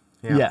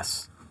 Yeah.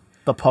 Yes.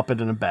 The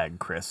puppet in a bag,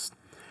 Chris.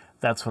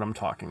 That's what I'm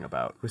talking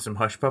about. With some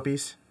hush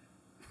puppies.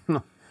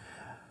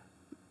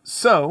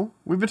 So,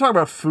 we've been talking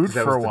about food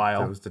That for was a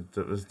while. That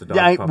was the dog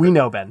Yeah, puppet. we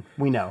know, Ben.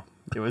 We know.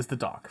 It was the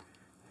dog.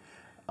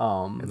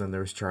 And then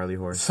there was Charlie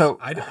Horse. So,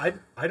 I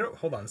don't,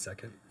 hold on a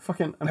second.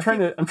 fucking, I'm trying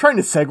to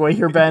segue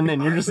here, Ben,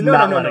 and you're just No,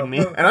 not no, no, letting me.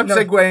 no. and I'm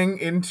segueing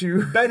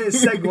into Ben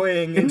is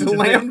segueing into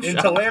lamb into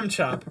chop. lamb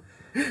chop.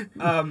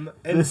 And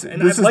This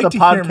I'd is like the to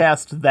hear-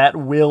 podcast that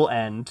will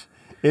end.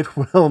 It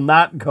will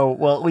not go,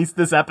 well, at least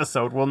this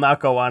episode will not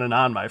go on and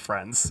on, my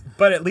friends.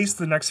 But at least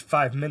the next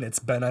 5 minutes,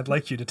 Ben, I'd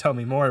like you to tell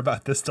me more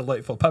about this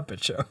delightful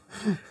puppet show.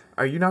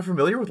 Are you not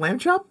familiar with lamb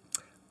chop?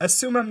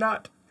 Assume I'm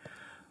not.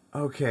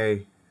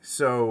 Okay,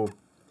 so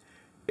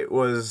it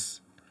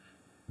was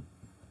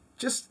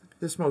just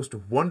this most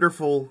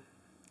wonderful,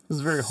 This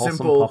is very wholesome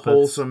simple, puppets.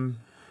 wholesome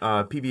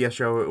PBS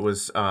show. It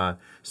was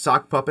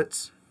sock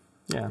puppets.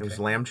 Yeah. It was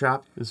lamb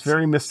chop. It's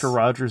very Mr.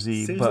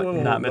 Rogers-y, Seems but a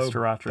little not low Mr.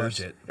 Rogers.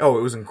 budget. Oh,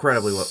 it was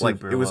incredibly low. Like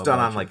Super it was low done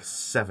on budget.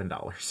 like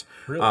 $7.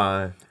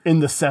 Really? In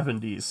the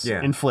 70s.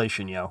 Yeah.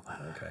 Inflation, yo.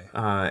 Okay.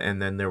 And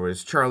then there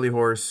was Charlie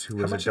Horse, who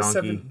was a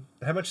donkey.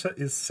 How much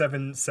is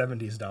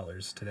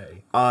 $770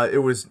 today? It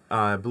was,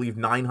 I believe,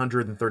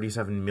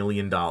 $937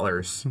 million.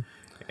 That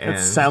And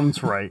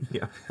sounds right.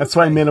 Yeah. That's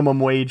why minimum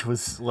wage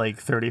was like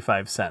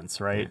 35 cents,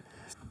 right?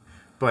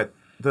 But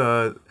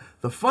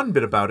the fun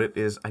bit about it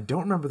is I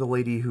don't remember the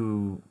lady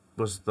who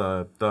was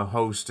the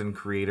host and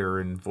creator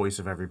and voice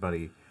of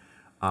everybody,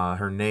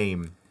 her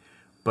name.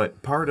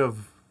 But part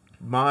of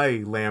my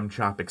lamb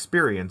chop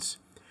experience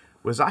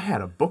was I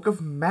had a book of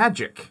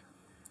magic.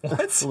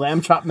 What?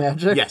 Lamb chop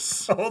magic?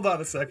 Yes. Hold on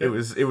a second.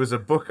 It was a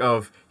book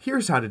of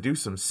here's how to do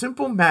some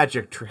simple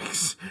magic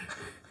tricks.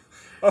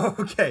 Oh,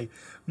 okay.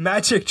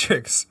 Magic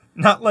tricks,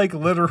 not like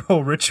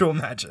literal ritual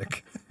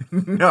magic.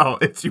 No,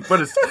 it's you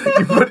put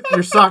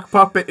your sock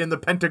puppet in the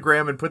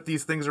pentagram and put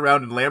these things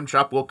around and lamb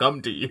chop will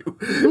come to you.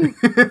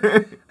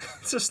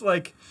 It's just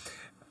like,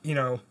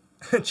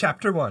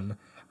 chapter 1,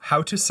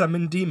 how to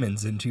summon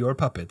demons into your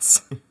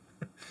puppets.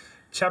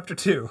 Chapter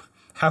 2,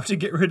 how to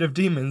get rid of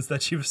demons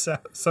that you've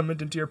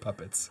summoned into your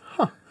puppets.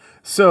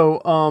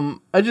 So,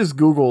 I just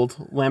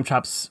Googled Lamb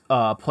Chop's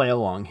play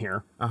along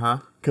here.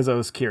 Because I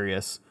was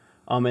curious.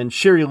 And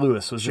Sherry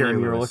Lewis was the Sherry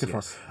name you were Lewis, looking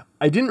yes. for.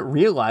 I didn't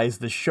realize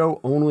the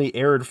show only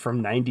aired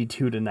from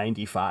 92 to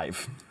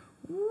 95.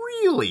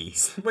 Really?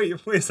 Wait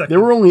a second. There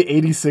were only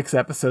 86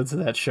 episodes of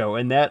that show,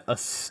 and that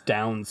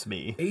astounds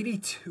me.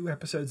 82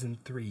 episodes in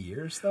 3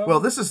 years, though?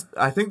 Well,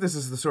 I think this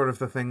is the sort of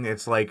the thing.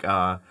 It's like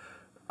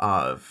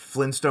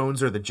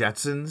Flintstones or the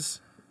Jetsons,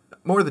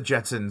 more the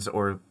Jetsons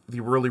or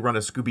the early run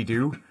of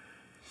Scooby-Doo.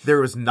 There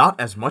was not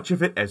as much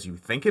of it as you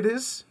think it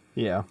is,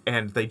 Yeah.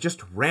 and they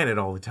just ran it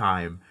all the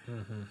time.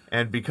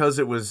 And because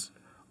it was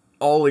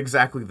all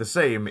exactly the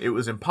same, it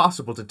was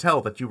impossible to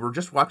tell that you were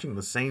just watching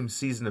the same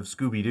season of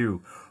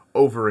Scooby-Doo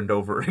over and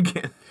over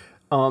again.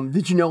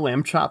 Did you know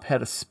Lamb Chop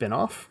had a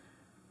spin-off?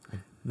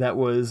 That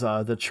was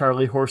the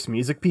Charlie Horse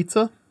Music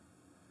Pizza.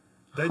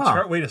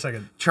 Wait a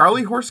second.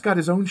 Charlie Horse got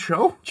his own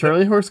show?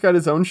 Charlie Horse got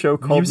his own show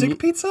called Music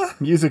Pizza?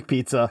 Music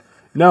Pizza.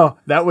 No,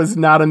 that was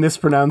not a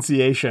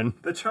mispronunciation.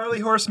 The Charlie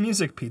Horse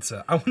Music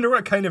Pizza. I wonder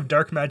what kind of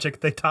dark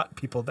magic they taught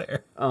people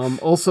there.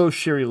 Also,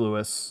 Sherry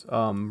Lewis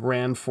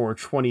ran for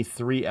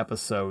 23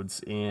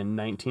 episodes in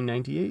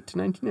 1998 to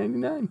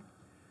 1999.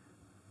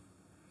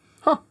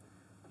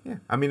 Yeah.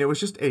 I mean, it was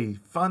just a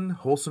fun,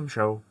 wholesome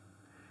show.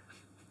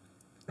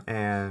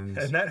 And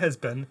that has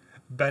been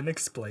Ben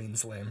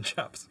Explains Lamb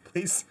Chops.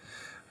 Please.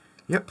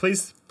 Yep.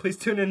 Please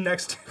tune in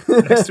next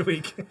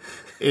week.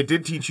 it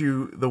did teach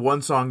you the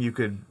one song you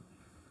could,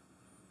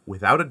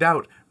 without a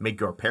doubt, make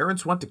your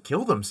parents want to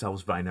kill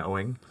themselves by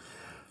knowing.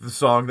 The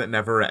song that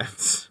never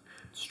ends.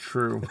 It's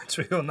true. Which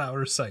we will now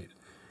recite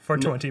for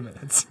 20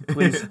 minutes.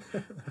 Please.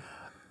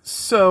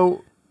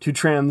 So, to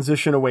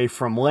transition away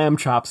from lamb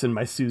chops in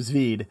my sous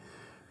vide,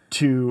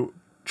 to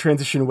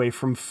transition away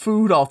from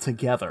food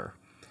altogether.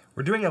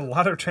 We're doing a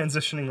lot of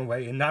transitioning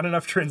away and not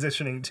enough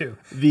transitioning to.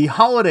 The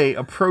holiday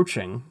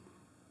approaching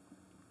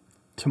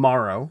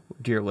tomorrow,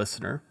 dear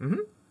listener,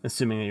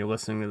 assuming that you're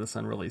listening to this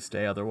on release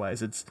day,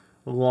 otherwise it's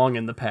long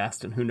in the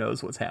past and who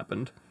knows what's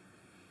happened.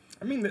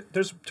 I mean,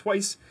 there's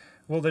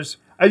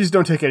I just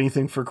don't take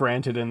anything for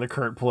granted in the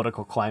current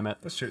political climate.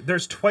 that's true.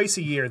 There's twice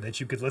a year that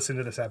you could listen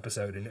to this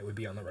episode and it would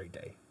be on the right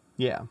day.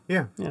 Yeah.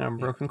 Yeah. Yeah, I'm a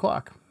broken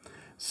clock.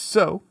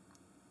 So,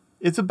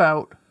 it's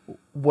about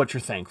what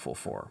you're thankful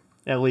for,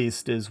 at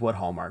least is what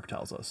Hallmark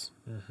tells us.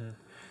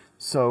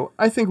 So,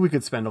 I think we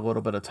could spend a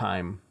little bit of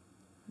time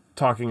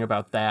talking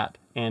about that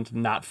and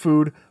not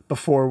food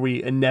before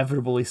we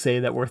inevitably say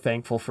that we're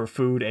thankful for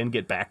food and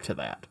get back to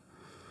that.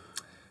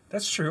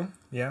 That's true.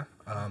 Yeah.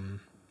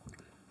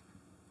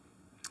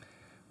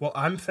 Well,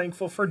 I'm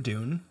thankful for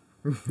Dune.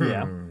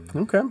 Yeah.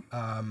 Okay.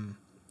 I'm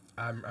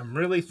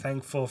really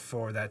thankful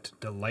for that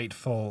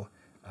delightful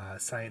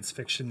science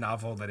fiction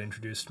novel that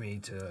introduced me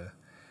to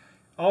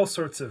all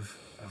sorts of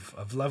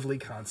lovely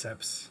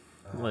concepts.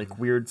 Like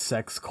weird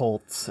sex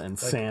cults and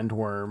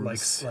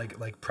sandworms.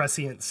 Like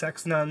prescient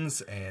sex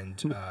nuns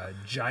and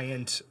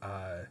giant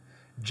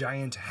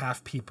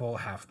half people,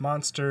 half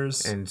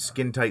monsters. And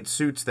skin-tight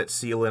suits that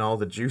seal in all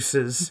the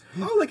juices.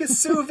 Oh, like a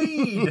sous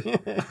vide.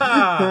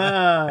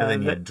 And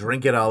then you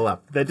drink it all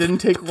up. That didn't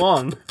take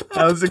long.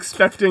 I was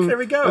expecting. There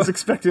we go. I was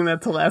expecting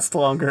that to last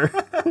longer.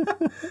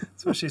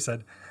 That's what she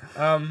said.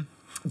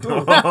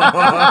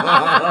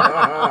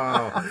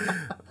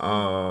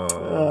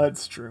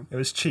 It's true. It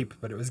was cheap,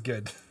 but it was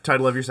good.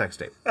 Title of your sex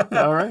tape.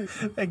 All right.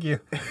 Thank you.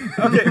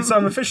 Okay, so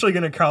I'm officially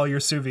going to call your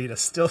sous vide a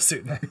still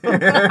suit now.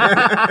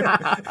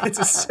 It's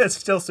a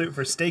still suit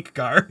for steak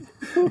gar,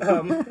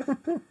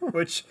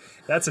 which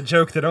that's a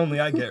joke that only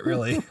I get,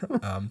 really.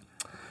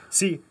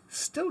 See,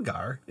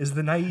 Stilgar is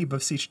the Naib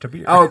of Siege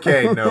Tabir.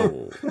 Okay,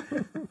 no.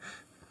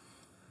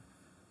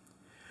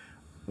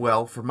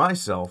 Well, for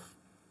myself,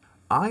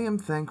 I am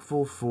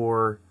thankful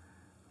for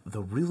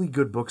the really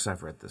good books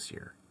I've read this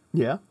year.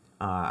 Yeah.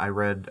 I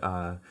read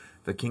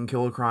The King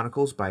Killer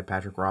Chronicles by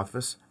Patrick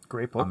Rothfuss.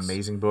 Great books.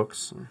 Amazing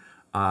books.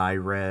 I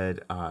read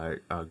a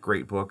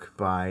great book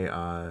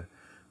by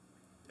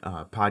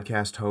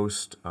podcast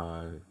host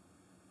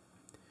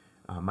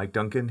Mike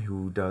Duncan,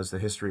 who does the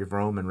history of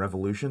Rome and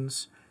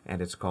revolutions,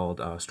 and it's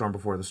called Storm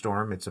Before the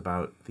Storm. It's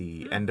about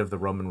the end of the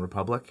Roman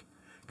Republic,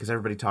 because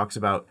everybody talks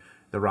about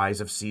the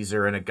rise of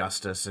Caesar and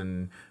Augustus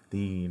and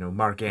the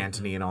Mark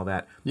Antony and all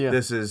that. Yeah.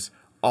 This is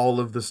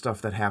all of the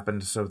stuff that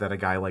happened so that a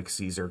guy like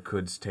Caesar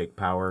could take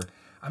power.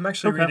 I'm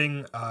actually Okay.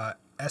 reading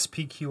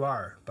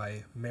SPQR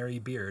by Mary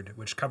Beard,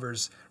 which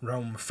covers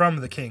Rome from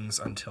the kings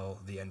until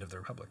the end of the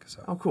Republic.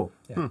 So, Oh, cool.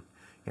 yeah.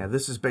 Yeah,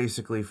 this is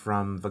basically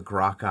from the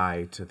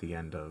Gracchi to the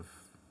end of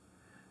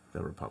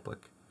the Republic.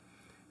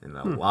 And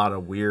a lot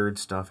of weird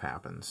stuff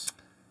happens.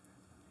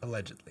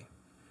 Allegedly.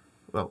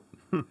 Well,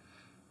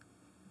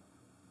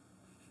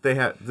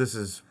 this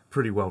is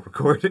pretty well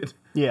recorded.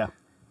 Yeah.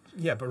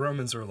 Yeah, but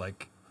Romans were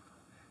like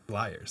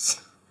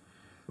liars.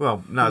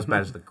 Well, not as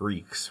bad as the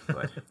Greeks,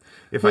 but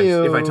if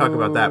I talk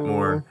about that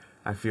more,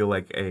 I feel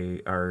like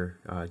our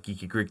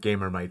geeky Greek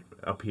gamer might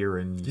appear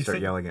and start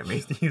yelling at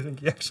me. Do you think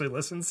he actually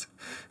listens?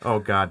 Oh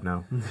God,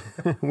 no.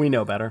 We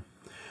know better.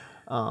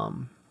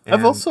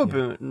 I've also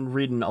been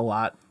reading a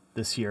lot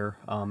this year,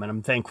 and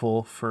I'm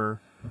thankful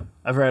for.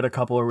 I've read a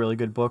couple of really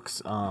good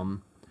books.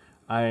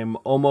 I'm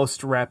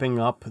almost wrapping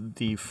up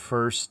the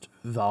first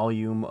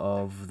volume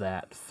of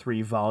that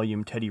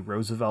 3-volume Teddy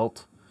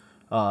Roosevelt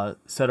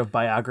set of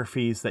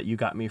biographies that you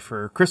got me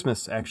for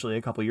Christmas, actually,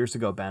 a couple years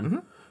ago,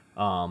 Ben.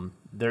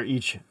 They're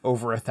each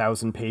over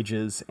 1,000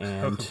 pages,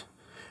 and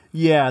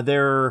yeah,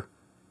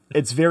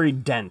 it's very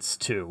dense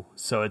too.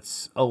 So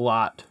it's a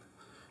lot.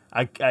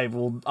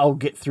 I'll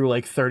get through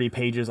like 30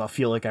 pages. I'll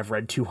feel like I've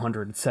read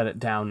 200, set it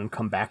down, and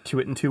come back to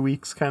it in 2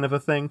 weeks, kind of a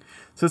thing.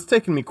 So it's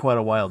taken me quite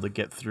a while to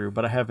get through,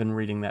 but I have been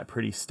reading that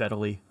pretty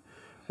steadily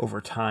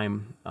over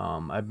time.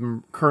 I've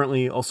been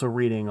currently also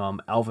reading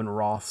Alvin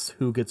Roth's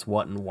Who Gets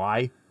What and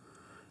Why,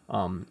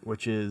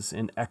 which is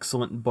an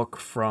excellent book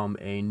from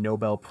a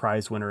Nobel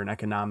Prize winner in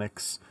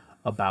economics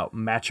about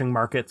matching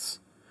markets,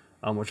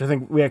 which I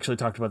think we actually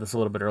talked about this a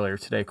little bit earlier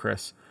today,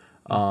 Chris.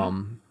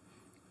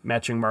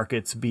 Matching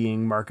markets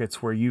being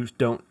markets where you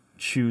don't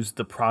choose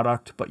the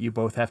product, but you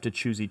both have to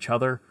choose each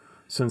other.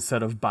 So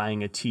instead of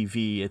buying a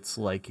TV, it's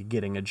like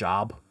getting a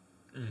job,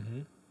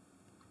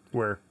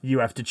 where you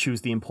have to choose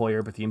the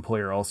employer, but the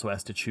employer also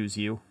has to choose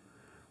you.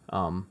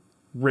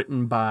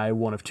 Written by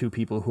one of two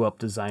people who helped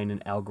design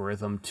an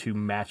algorithm to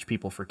match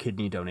people for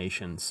kidney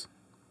donations.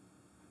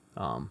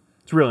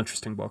 It's a real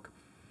interesting book.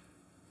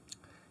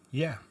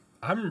 Yeah,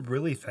 I'm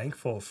really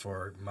thankful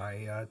for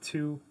my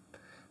two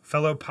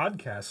fellow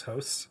podcast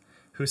hosts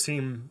who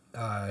seem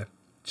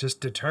just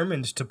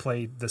determined to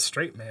play the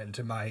straight man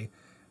to my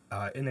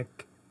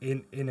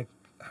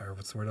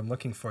what's the word I'm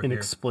looking for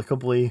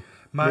Inexplicably, here?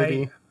 My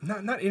maybe.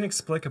 not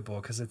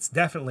inexplicable, because it's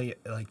definitely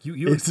like you.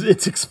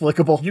 It's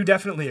explicable. You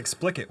definitely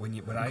explic it when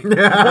I.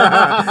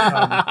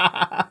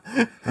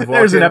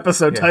 There's an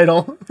episode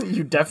title.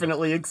 You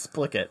definitely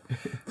explic it.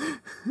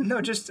 No,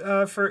 just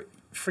for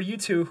you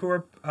two who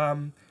are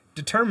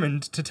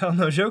determined to tell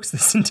no jokes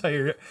this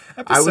entire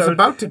episode. I was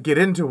about to get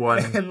into one,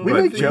 And but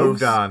make you jokes.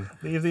 moved on.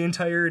 Leave the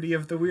entirety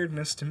of the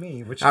weirdness to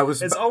me, which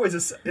was is always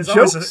it's Jokes.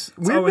 always an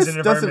Weirdness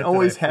environment doesn't that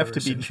always I have to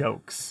be flourish in.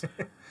 jokes.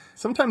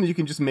 Sometimes you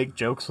can just make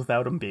jokes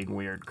without them being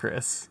weird,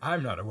 Chris.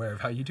 I'm not aware of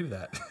how you do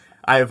that.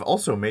 I have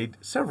also made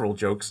several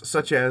jokes,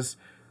 such as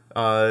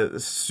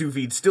sous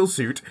vide still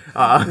suit,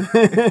 and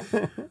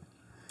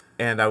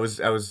I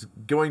was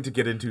going to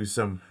get into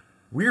some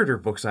weirder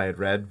books I had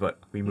read, but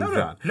we moved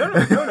on. No.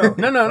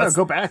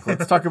 Go back.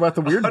 Let's talk about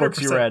the weird books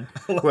you 100%.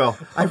 read. Well,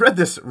 I read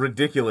this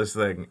ridiculous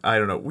thing. I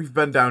don't know. We've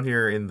been down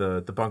here in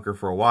the bunker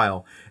for a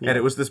while, and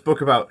it was this book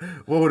about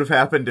what would have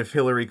happened if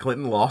Hillary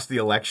Clinton lost the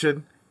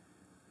election.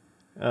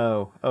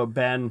 Oh,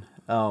 Ben.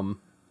 I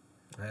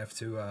have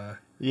to.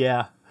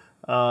 Yeah.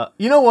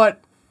 You know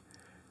what?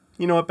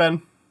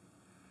 Ben?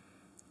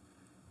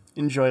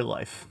 Enjoy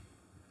life.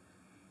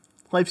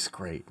 Life's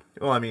great.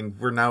 Well, I mean,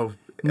 we're now,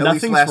 at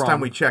Nothing's least last wrong. time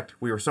we checked,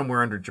 we were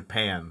somewhere under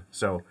Japan,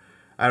 so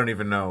I don't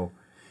even know.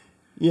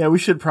 Yeah, we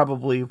should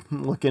probably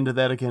look into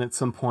that again at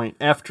some point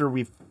after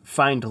we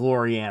find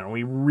Lorianne.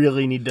 We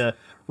really need to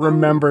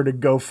remember to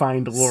go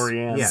find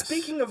Lorianne. Yes.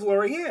 Speaking of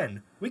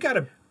Lorianne, we got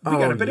a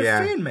bit of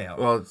fan mail.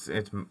 Well,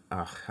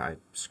 I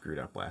screwed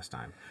up last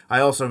time. I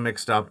also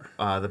mixed up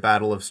the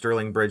Battle of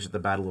Stirling Bridge at the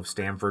Battle of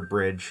Stamford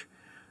Bridge.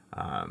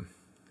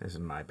 This is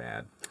my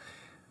bad.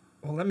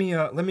 Well, let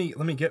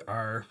me get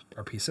our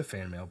piece of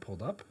fan mail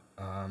pulled up.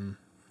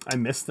 I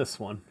missed this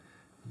one.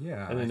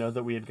 Yeah, I didn't know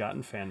that we had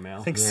gotten fan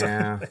mail. I think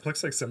Yeah. it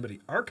looks like somebody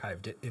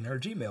archived it in our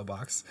Gmail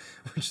box,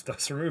 which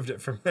thus removed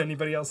it from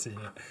anybody else seeing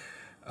it.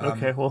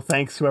 Okay, well,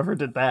 thanks whoever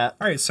did that.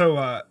 All right,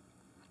 so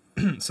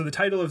so the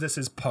title of this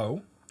is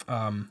Poe,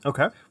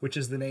 Okay. which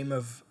is the name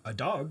of a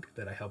dog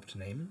that I helped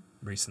name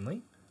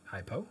recently.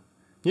 Hi, Poe.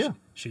 Yeah.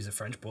 She's a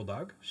French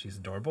bulldog. She's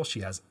adorable. She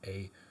has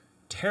a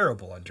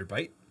terrible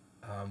underbite,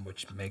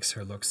 which makes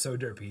her look so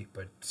derpy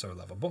but so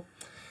lovable.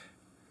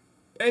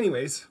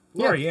 Anyways,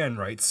 Yeah. Lorianne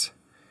writes,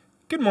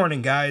 "Good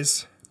morning,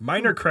 guys.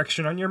 Minor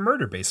correction on your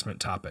murder basement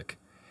topic.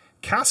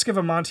 Cask of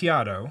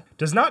Amontillado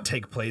does not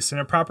take place in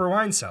a proper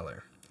wine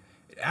cellar.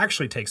 It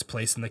actually takes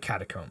place in the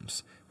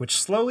catacombs,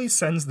 which slowly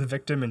sends the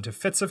victim into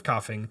fits of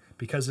coughing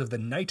because of the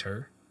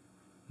niter?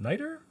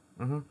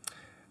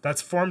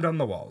 That's formed on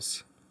the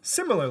walls.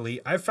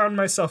 Similarly, I've found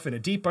myself in a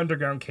deep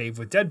underground cave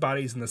with dead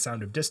bodies and the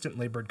sound of distant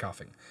labored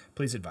coughing.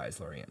 Please advise,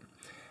 Lorianne."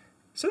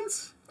 So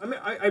that's,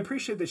 I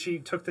appreciate that she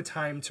took the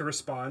time to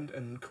respond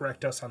and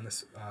correct us on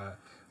this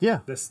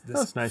Yeah. this That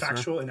was nice of her.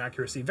 factual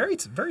inaccuracy.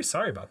 Very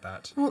sorry about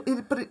that. Well,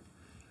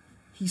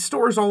 he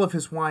stores all of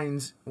his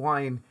wine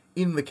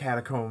in the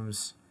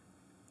catacombs.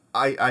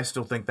 I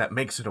still think that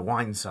makes it a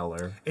wine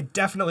cellar. It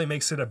definitely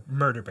makes it a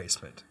murder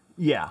basement.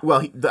 Yeah.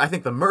 Well, I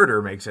think the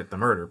murder makes it the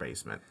murder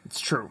basement.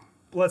 It's true.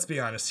 Let's be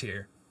honest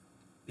here.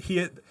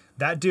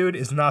 That dude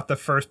is not the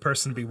first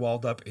person to be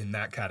walled up in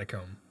that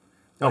catacomb.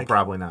 Oh,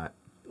 probably not.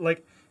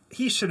 Like,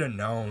 he should have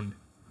known.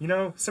 You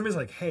know, somebody's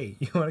like, "Hey,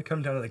 you want to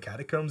come down to the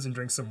catacombs and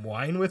drink some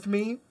wine with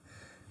me?"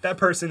 That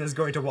person is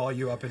going to wall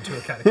you up into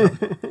a catacomb.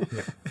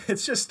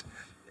 It's just,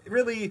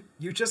 really,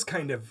 you just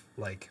kind of,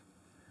 like,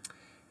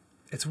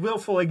 it's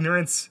willful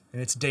ignorance,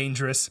 and it's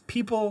dangerous.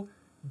 People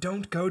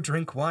don't go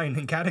drink wine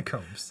in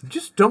catacombs.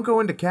 Just don't go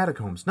into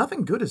catacombs.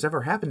 Nothing good has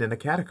ever happened in a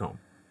catacomb.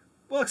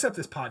 Well, except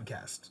this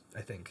podcast,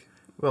 I think.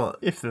 Well,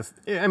 Yeah,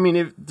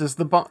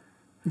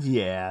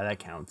 that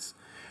counts.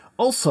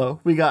 Also,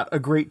 we got a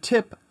great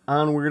tip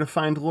on Where to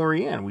Find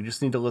Lorianne. We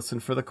just need to listen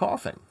for the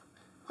coughing.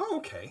 Oh,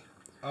 okay.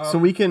 So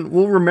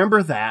we'll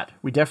remember that.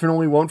 We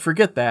definitely won't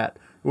forget that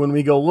when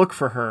we go look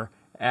for her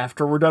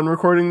after we're done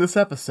recording this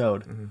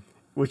episode,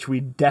 which we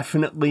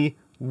definitely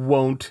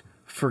won't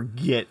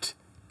forget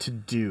to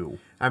do.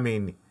 I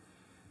mean,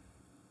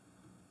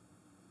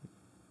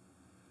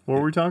 What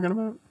were we talking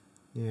about?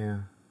 yeah.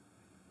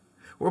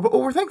 What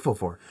we're thankful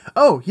for.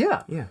 Oh,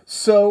 yeah. Yeah.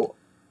 So,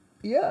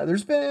 yeah,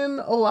 there's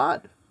been a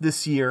lot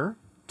this year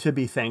to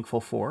be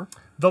thankful for.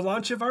 The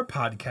launch of our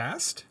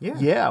podcast. Yeah.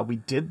 Yeah, we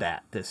did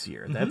that this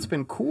year. That's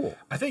been cool.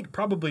 I think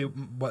probably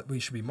what we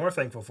should be more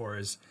thankful for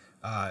is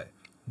that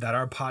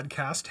our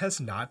podcast has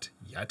not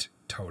yet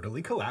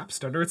totally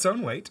collapsed under its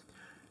own weight.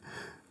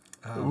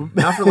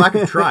 Not for lack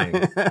of trying.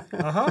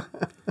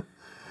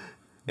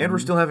 And we're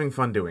still having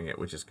fun doing it,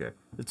 which is good.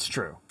 It's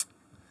true.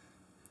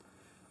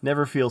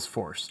 Never feels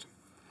forced.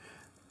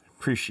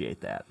 Appreciate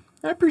that.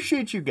 I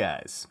appreciate you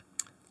guys.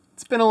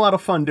 It's been a lot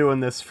of fun doing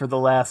this for the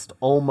last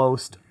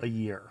almost a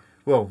year.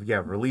 Well,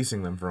 yeah,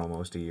 releasing them for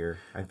almost a year.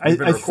 We've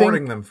been I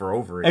recording think- them for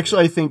over a year.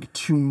 Actually, I think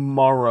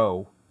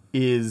tomorrow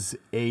is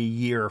a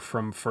year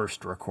from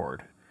first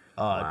record,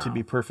 to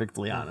be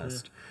perfectly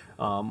honest.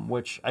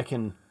 Which I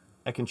can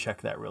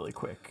check that really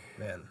quick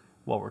Man.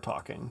 while we're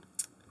talking.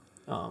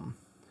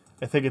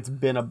 I think it's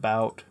been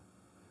about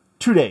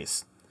 2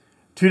 days.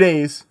 2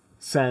 days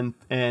since,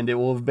 and it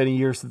will have been a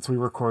year since we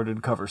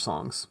recorded cover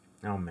songs.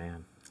 Oh,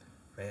 man.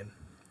 Man.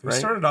 We Right?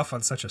 started off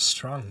on such a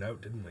strong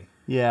note, didn't we?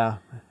 Yeah,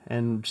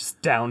 and just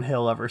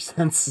downhill ever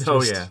since.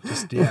 Oh, yeah.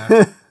 Just,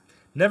 yeah.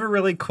 Never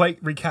really quite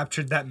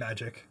recaptured that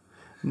magic.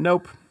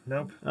 Nope.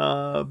 Nope.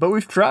 But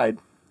we've tried.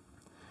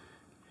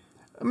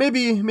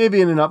 Maybe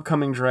in an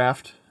upcoming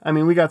draft. I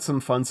mean, we got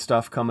some fun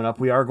stuff coming up.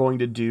 We are going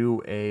to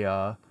do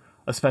a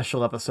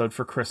special episode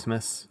for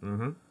Christmas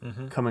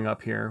coming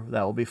up here.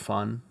 That will be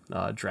fun.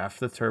 Draft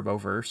the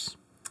Turboverse.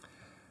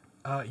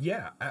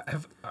 Yeah.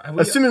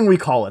 Assuming we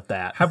call it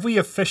that. Have we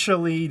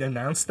officially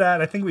announced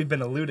that? I think we've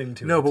been alluding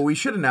to it. No, but we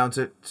should announce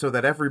it so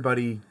that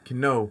everybody can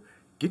know.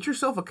 Get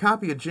yourself a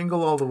copy of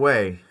Jingle All the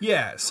Way.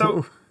 Yeah,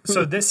 so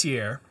this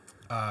year,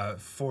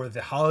 for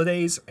the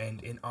holidays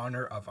and in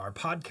honor of our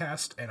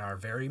podcast and our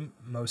very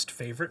most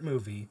favorite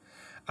movie,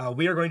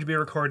 we are going to be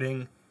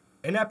recording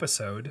an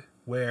episode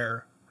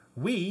where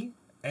we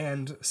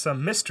and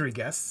some mystery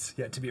guests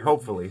yet to be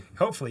Hopefully.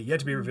 yet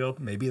to be revealed.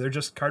 Maybe they're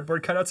just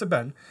cardboard cutouts of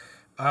Ben.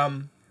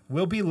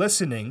 We'll be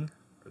listening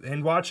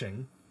and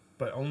watching,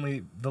 but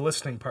only the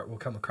listening part will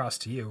come across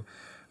to you.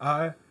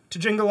 To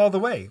Jingle All the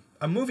Way,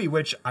 a movie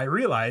which I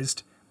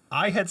realized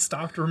I had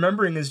stopped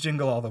remembering as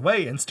Jingle All the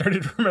Way and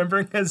started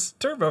remembering as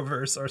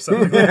Turboverse or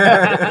something like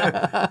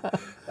that.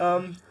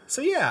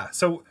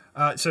 So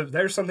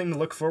there's something to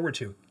look forward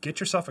to. Get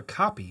yourself a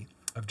copy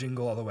of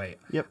Jingle All the Way.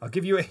 Yep. I'll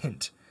give you a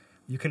hint.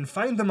 You can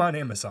find them on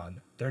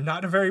Amazon. They're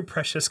not a very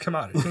precious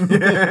commodity.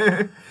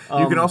 You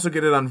can also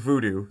get it on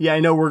Vudu. Yeah, I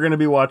know we're going to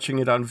be watching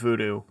it on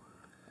Vudu.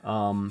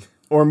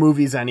 Or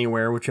Movies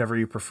Anywhere, whichever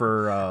you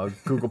prefer.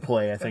 Google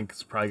Play, I think,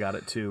 has probably got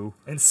it too.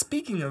 And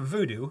speaking of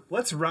voodoo,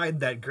 let's ride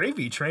that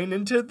gravy train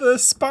into the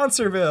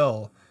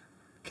Sponsorville.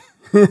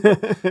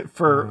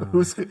 For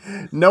who's...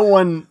 No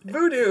one...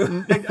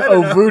 Voodoo.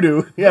 Oh,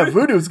 Voodoo. Yeah,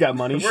 Voodoo's got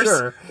money,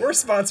 sure. We're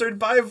sponsored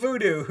by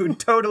Voodoo, who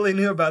totally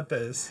knew about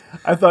this.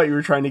 I thought you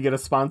were trying to get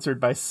us sponsored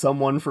by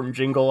someone from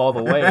Jingle All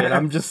the Way, and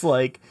I'm just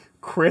like,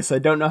 Chris, I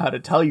don't know how to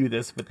tell you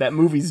this, but that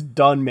movie's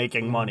done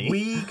making money.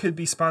 We could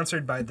be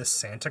sponsored by the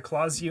Santa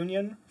Claus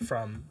Union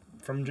from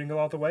Jingle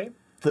All the Way.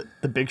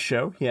 The Big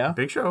Show, yeah.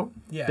 Big show.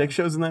 Yeah. Big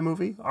Show's in that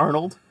movie.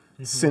 Arnold.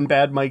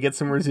 Sinbad might get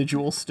some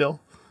residuals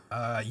still.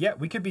 Yeah,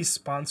 we could be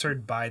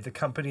sponsored by the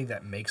company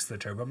that makes the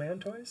Turbo Man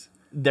toys.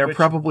 They're Which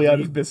probably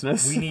out of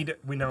business. We need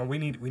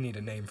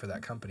a name for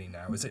that company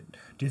now. Do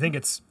you think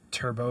it's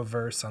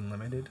Turboverse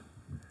Unlimited?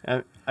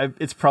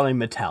 It's probably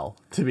Mattel,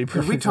 to be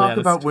perfectly Did we talk honest.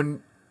 about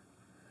when...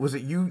 Was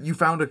it you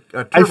found a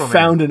Turbo I Man?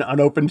 found an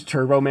unopened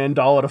Turbo Man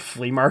doll at a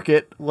flea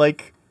market,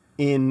 like,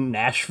 in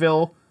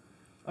Nashville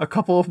a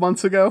couple of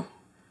months ago.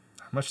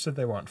 How much did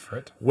they want for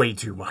it? Way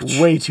too much.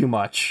 Way too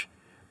much.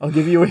 I'll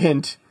give you a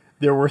hint.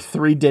 There were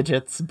 3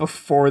 digits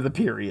before the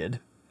period.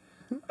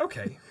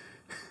 Okay.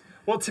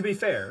 Well, to be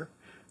fair,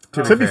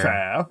 To be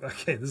fair.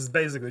 okay, this is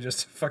basically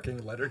just a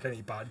fucking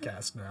Letterkenny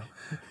podcast now.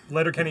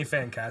 Letterkenny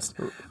fancast.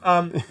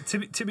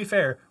 To be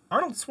fair,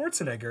 Arnold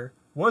Schwarzenegger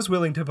was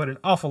willing to put an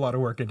awful lot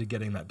of work into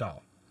getting that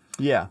doll.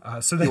 Yeah,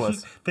 So he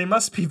was. they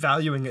must be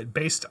valuing it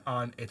based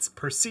on its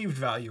perceived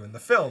value in the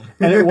film.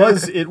 And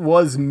it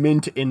was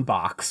mint in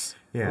box.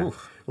 Yeah. Ooh.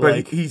 But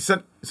Like- he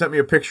sent me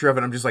a picture of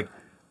it. I'm just like,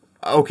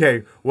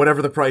 okay,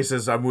 whatever the price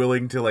is, I'm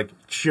willing to like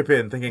chip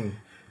in, thinking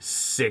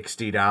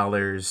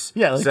 $60.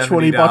 Yeah, like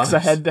 $70. $20 a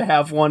head to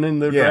have one in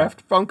the Yeah.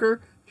 draft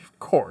bunker. Of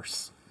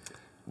course.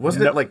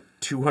 Wasn't No. it like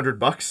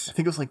 $200? I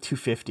think it was like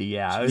 $250.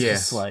 Yeah, I was Yeah.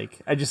 just like,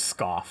 I just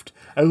scoffed.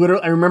 I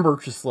remember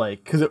just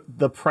like, because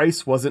the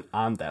price wasn't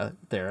on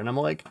there, and I'm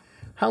like,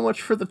 how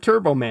much for the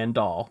Turbo Man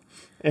doll?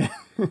 And,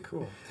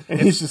 Cool.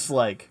 and he's just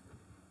like,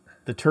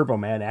 the Turbo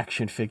Man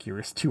action figure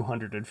is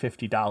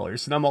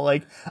 $250. And I'm all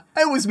like,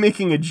 I was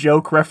making a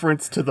joke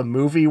reference to the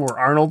movie where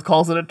Arnold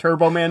calls it a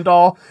Turbo Man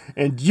doll,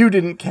 and you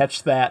didn't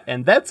catch that,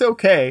 and that's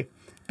okay,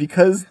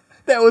 because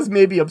that was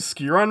maybe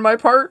obscure on my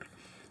part,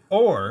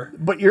 Or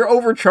but you're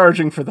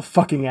overcharging for the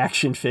fucking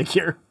action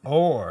figure.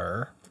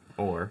 or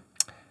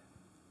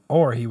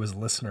Or he was a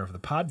listener of the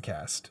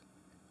podcast,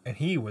 and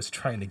he was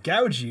trying to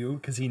gouge you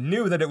because he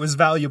knew that it was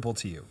valuable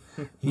to you.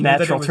 He knew that it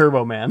Natural was-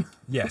 Turbo Man.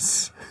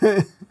 Yes.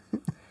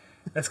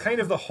 That's kind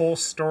of the whole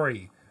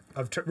story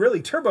of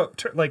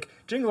like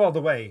Jingle All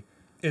the Way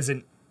is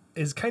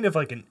kind of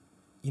like an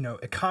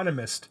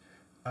economist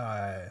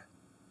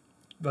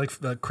like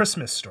the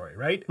Christmas story,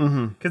 right?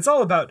 Mm-hmm. It's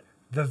all about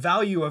the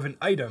value of an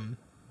item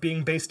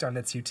being based on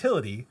its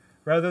utility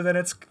rather than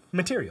its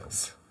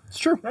materials, It's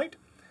true. right?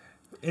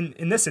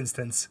 In this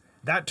instance,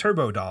 that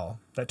Turbo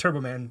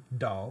Man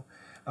doll,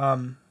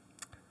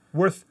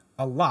 worth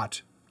a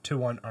lot to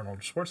one Arnold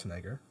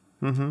Schwarzenegger.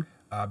 Mm-hmm.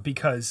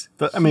 Because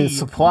The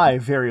supply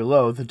very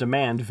low, the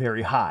demand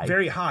very high.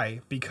 very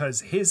high because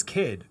his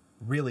kid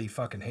really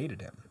fucking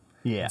hated him.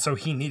 Yeah. And so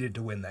he needed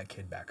to win that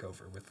kid back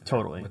over with the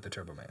Totally. with the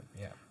Turbo Man.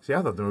 Yeah. see,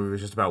 I thought the movie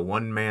was just about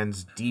one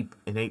man's deep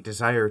innate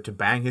desire to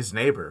bang his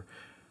neighbor.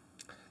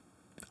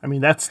 I mean,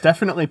 that's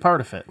definitely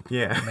part of it.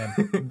 Yeah,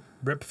 Man,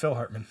 rip Phil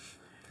Hartman.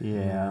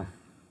 Yeah.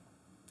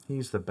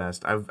 he's the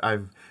best.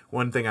 I've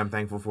one thing I'm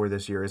thankful for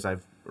this year is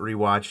I've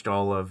rewatched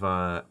all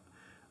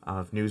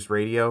of News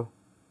Radio.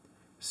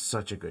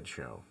 Such a good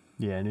show.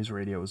 Yeah, News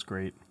Radio was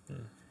great.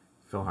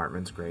 Phil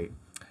Hartman's great.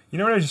 You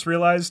know what I just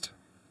realized?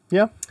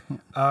 Yeah.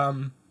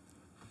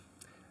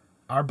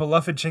 Our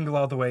beloved Jingle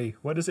All the Way,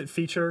 what does it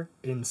feature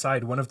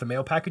inside one of the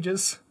mail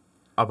packages?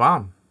 A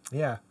bomb.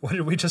 Yeah. What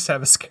did we just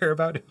have a scare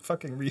about in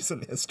fucking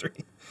recent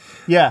history?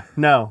 Yeah,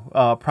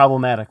 no,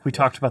 problematic. We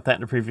talked about that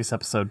in a previous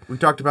episode, We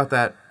talked about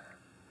that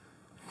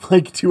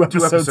like two 2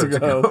 episodes, episodes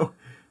ago.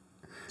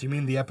 Do you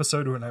mean the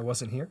episode when I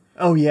wasn't here?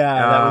 Oh, yeah,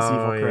 that was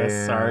Oh, evil, Chris.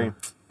 yeah. Sorry.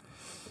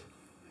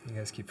 You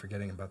guys keep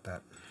forgetting about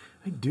that.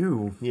 I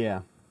do.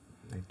 Yeah.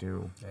 I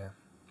do. Yeah.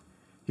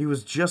 He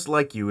was just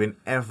like you in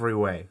every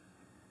way.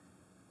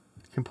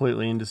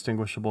 Completely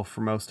indistinguishable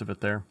for most of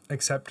it there.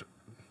 Except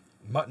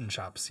mutton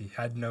chops. He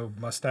had no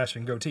mustache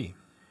and goatee.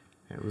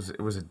 It was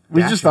a.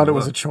 We just thought it dashing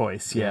was a look.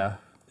 choice, yeah.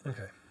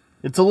 Okay.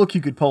 It's a look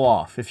you could pull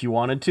off if you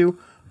wanted to,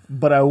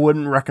 but I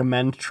wouldn't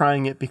recommend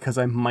trying it because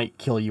I might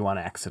kill you on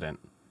accident.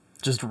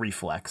 Just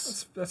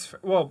reflex. That's fair.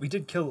 Well, we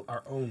did kill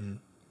our own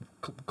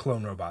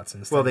clone robots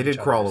instead. Well, of they each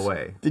did crawl other's.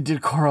 away. They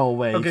did crawl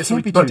away. Okay, You so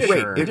can't we be too did- Wait,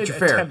 sure. did if,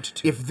 fair. attempt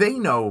to. If they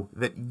know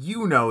that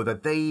you know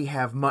that they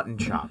have mutton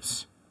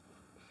chops,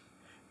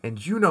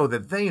 and you know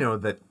that they know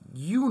that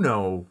you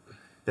know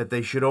that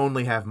they should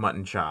only have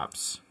mutton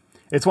chops.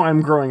 It's why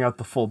I'm growing out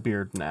the full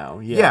beard now.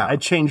 Yeah, Yeah. I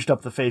changed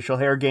up the facial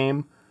hair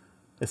game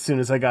as soon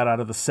as I got out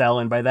of the cell,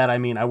 and by that I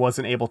mean I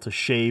wasn't able to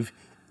shave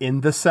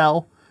in the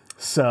cell,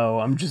 so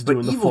I'm just But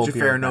doing the evil full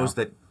Jafar beard knows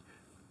now. that.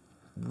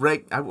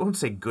 I won't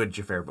say good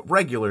Jafar, but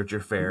regular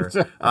Jafar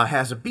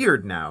has a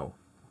beard now.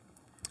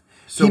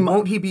 So He mi-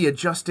 won't he be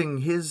adjusting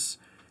his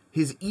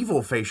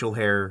evil facial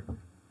hair?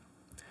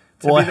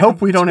 Well, I be the-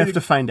 hope we don't to be have the-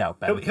 to find out,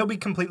 Ben. He'll be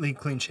completely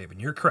clean shaven.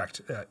 You're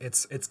correct.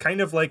 It's kind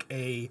of like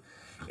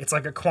it's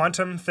like a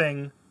quantum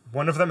thing.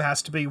 One of them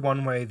has to be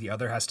one way, the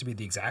other has to be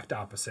the exact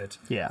opposite.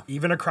 Yeah.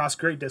 Even across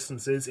great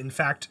distances. In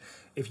fact,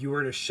 if you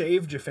were to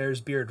shave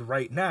Jafar's beard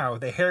right now,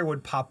 the hair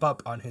would pop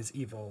up on his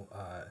evil.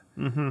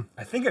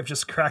 I think I've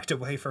just cracked a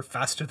way for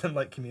faster than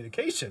light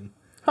communication.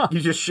 You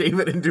just shave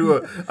it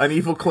into an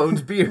evil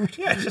clone's beard.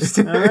 Yeah, just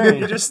right.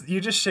 you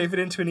just shave it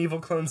into an evil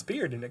clone's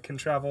beard, and it can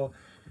travel.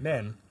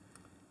 Man,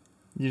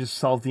 You just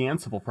solved the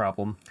Ansible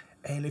problem.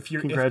 and if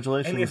you're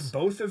Congratulations. and if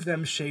both of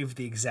them shave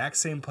the exact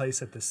same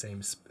place at the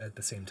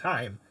same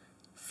time,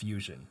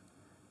 fusion.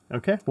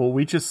 Okay, well,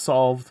 we just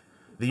solved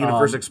The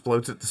universe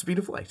explodes at the speed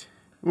of light.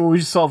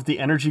 the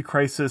energy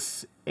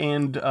crisis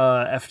and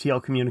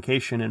FTL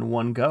communication in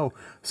one go.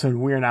 So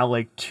we are now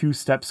like 2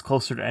 steps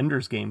closer to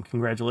Ender's Game.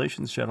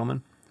 Congratulations,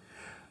 gentlemen.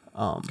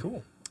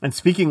 Cool. And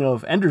speaking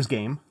of Ender's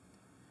Game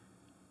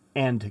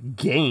and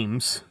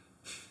games,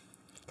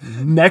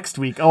 next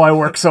week, I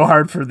work so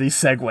hard for these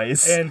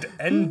segues.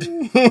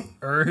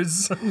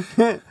 Ers.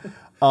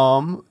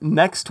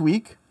 Next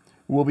week,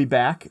 we'll be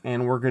back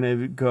and we're going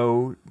to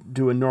go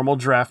do a normal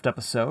draft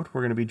episode.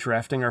 We're going to be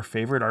drafting our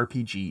favorite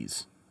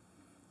RPGs.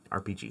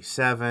 RPG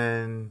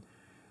 7,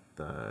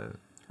 the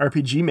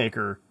RPG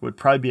Maker would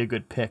probably be a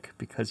good pick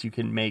because you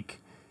can make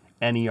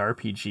any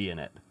RPG in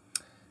it.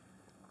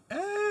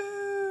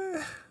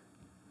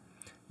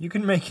 You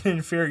can make an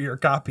inferior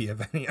copy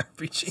of any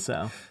RPG.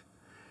 So,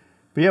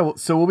 but yeah,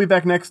 so we'll be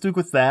back next week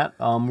with that.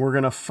 We're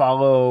going to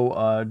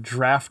follow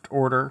draft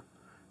order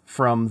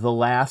from the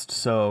last.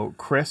 So,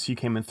 Chris, you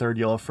came in third.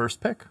 You'll have first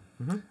pick.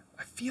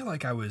 I feel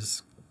like I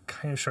was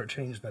kind of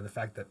shortchanged by the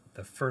fact that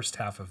the first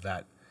half of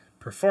that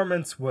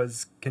performance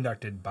was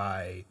conducted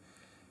by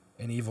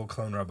an evil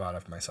clone robot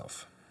of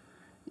myself.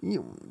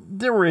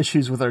 There were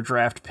issues with our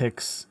draft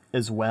picks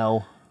as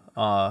well.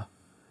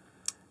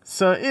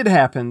 So it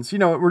happens. You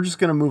know what? We're just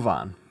going to move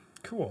on.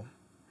 Cool.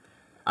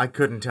 I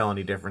couldn't tell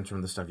any difference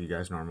from the stuff you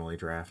guys normally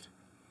draft.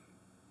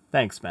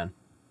 Thanks, Ben.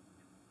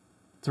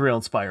 It's real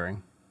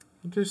inspiring.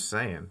 I'm just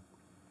saying.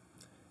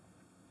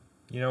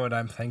 You know what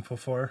I'm thankful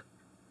for?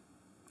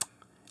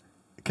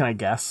 Can I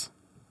guess?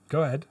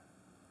 Go ahead.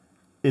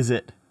 Is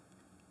it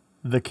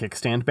the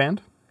Kickstand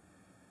Band?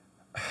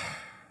 Well,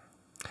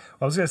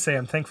 I was going to say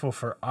I'm thankful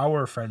for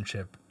our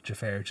friendship,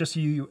 Jafar. Just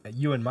you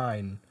and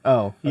mine.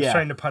 Oh, I was yeah.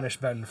 trying to punish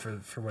Ben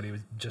for what he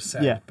just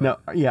said. Yeah, but no,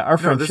 yeah, our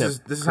No, friendship.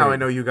 this is how I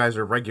know you guys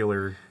are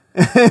regular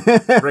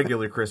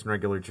regular Chris and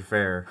regular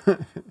Jafar.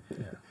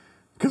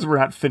 Because we're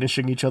not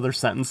finishing each other's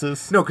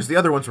sentences. No, because the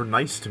other ones were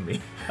nice to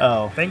me.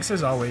 Oh, Thanks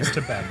as always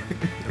to Ben,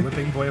 the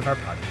whipping boy of our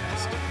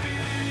podcast.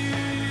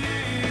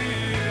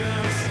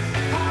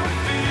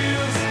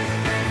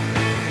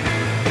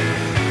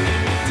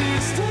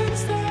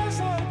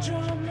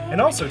 And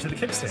also to the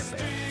Kickstand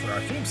Band for our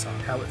theme song,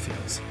 How It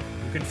Feels.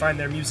 You can find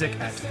their music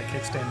at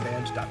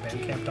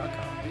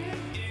thekickstandband.bandcamp.com.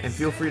 And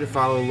feel free to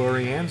follow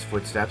Lori Ann's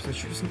footsteps and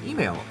shoot us an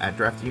email at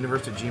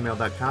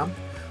drafttheuniverse@gmail.com.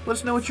 Let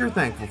us know what you're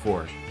thankful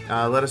for.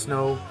 Let us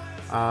know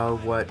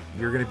what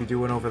you're going to be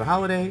doing over the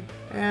holiday,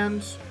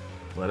 and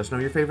let us know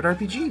your favorite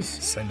RPGs.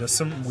 Send us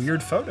some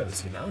weird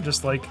photos,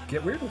 just like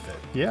get weird with it.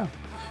 yeah.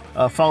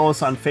 Follow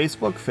us on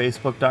Facebook,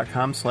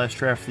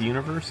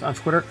 facebook.com/drafttheuniverse. On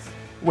Twitter.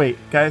 Wait,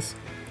 guys.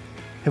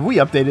 Have we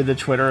updated the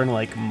Twitter in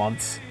like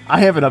months?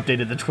 I haven't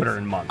updated the Twitter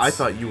in months. I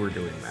thought you were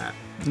doing that.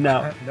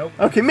 No. Nope.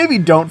 Okay, maybe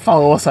don't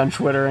follow us on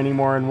Twitter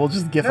anymore and we'll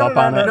just give up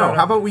on it. No,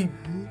 how about we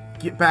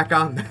get back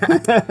on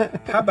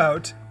that? How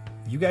about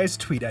you guys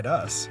tweet at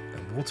us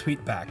and we'll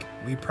tweet back?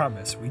 We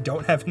promise. We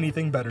don't have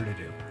anything better to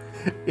do.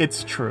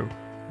 It's true.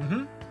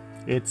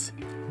 It's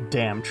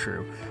damn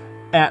true.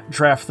 At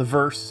Draft the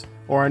Verse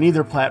or on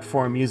either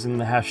platform using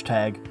the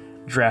hashtag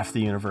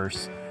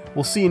DraftTheUniverse.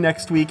 We'll see you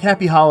next week.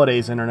 Happy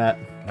holidays, Internet.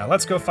 Now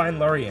let's go find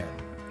Lorianne.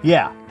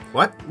 Yeah,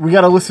 What? we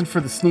gotta listen for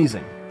the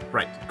sneezing.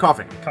 Right.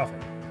 Coughing. Coughing.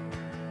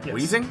 Yes.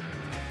 Wheezing?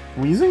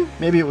 Wheezing?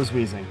 Maybe it was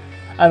wheezing.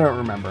 I don't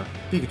remember.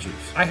 Pikachu's.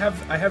 I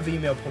have the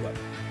email pulled up.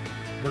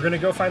 We're gonna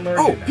go find Lorianne.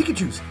 Oh, now.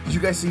 Pikachu's. Did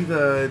you guys see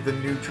the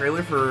new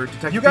trailer for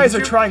Detective You guys are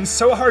Pikachu? trying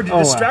so hard to Oh,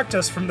 wow. distract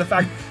us from the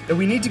fact that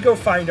we need to go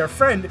find our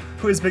friend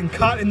who has been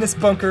caught in this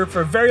bunker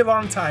for a very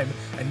long time.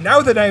 And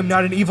now that I am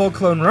not an evil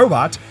clone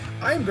robot,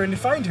 I am going to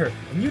find her,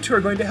 and you two are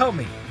going to help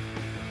me.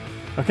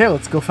 Okay,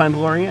 let's go find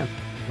Lorianne.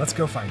 Let's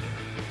go find her.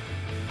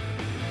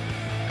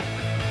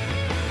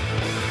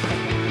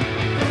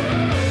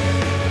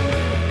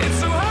 It's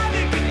so hard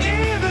to get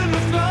even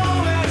with no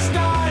bad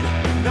start.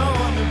 No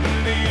one to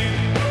believe.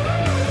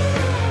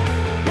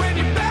 When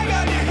you're back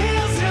on your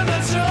heels, you're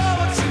not sure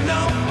what you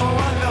know.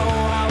 Oh, I know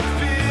how it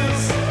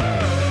feels.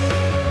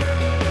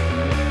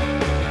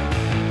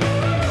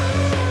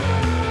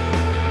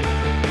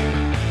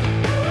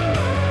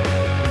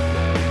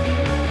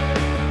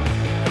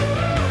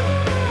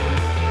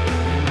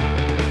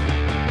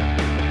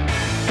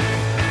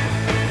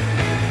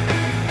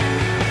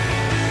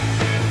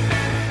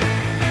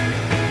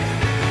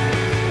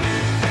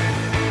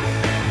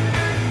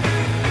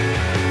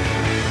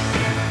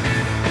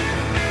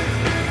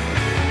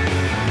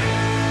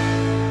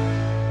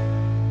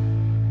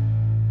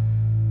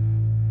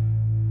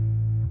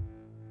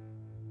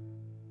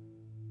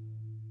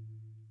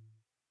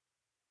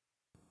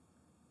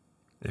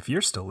 If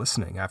you're still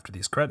listening after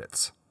these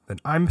credits, then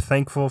I'm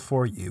thankful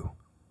for you.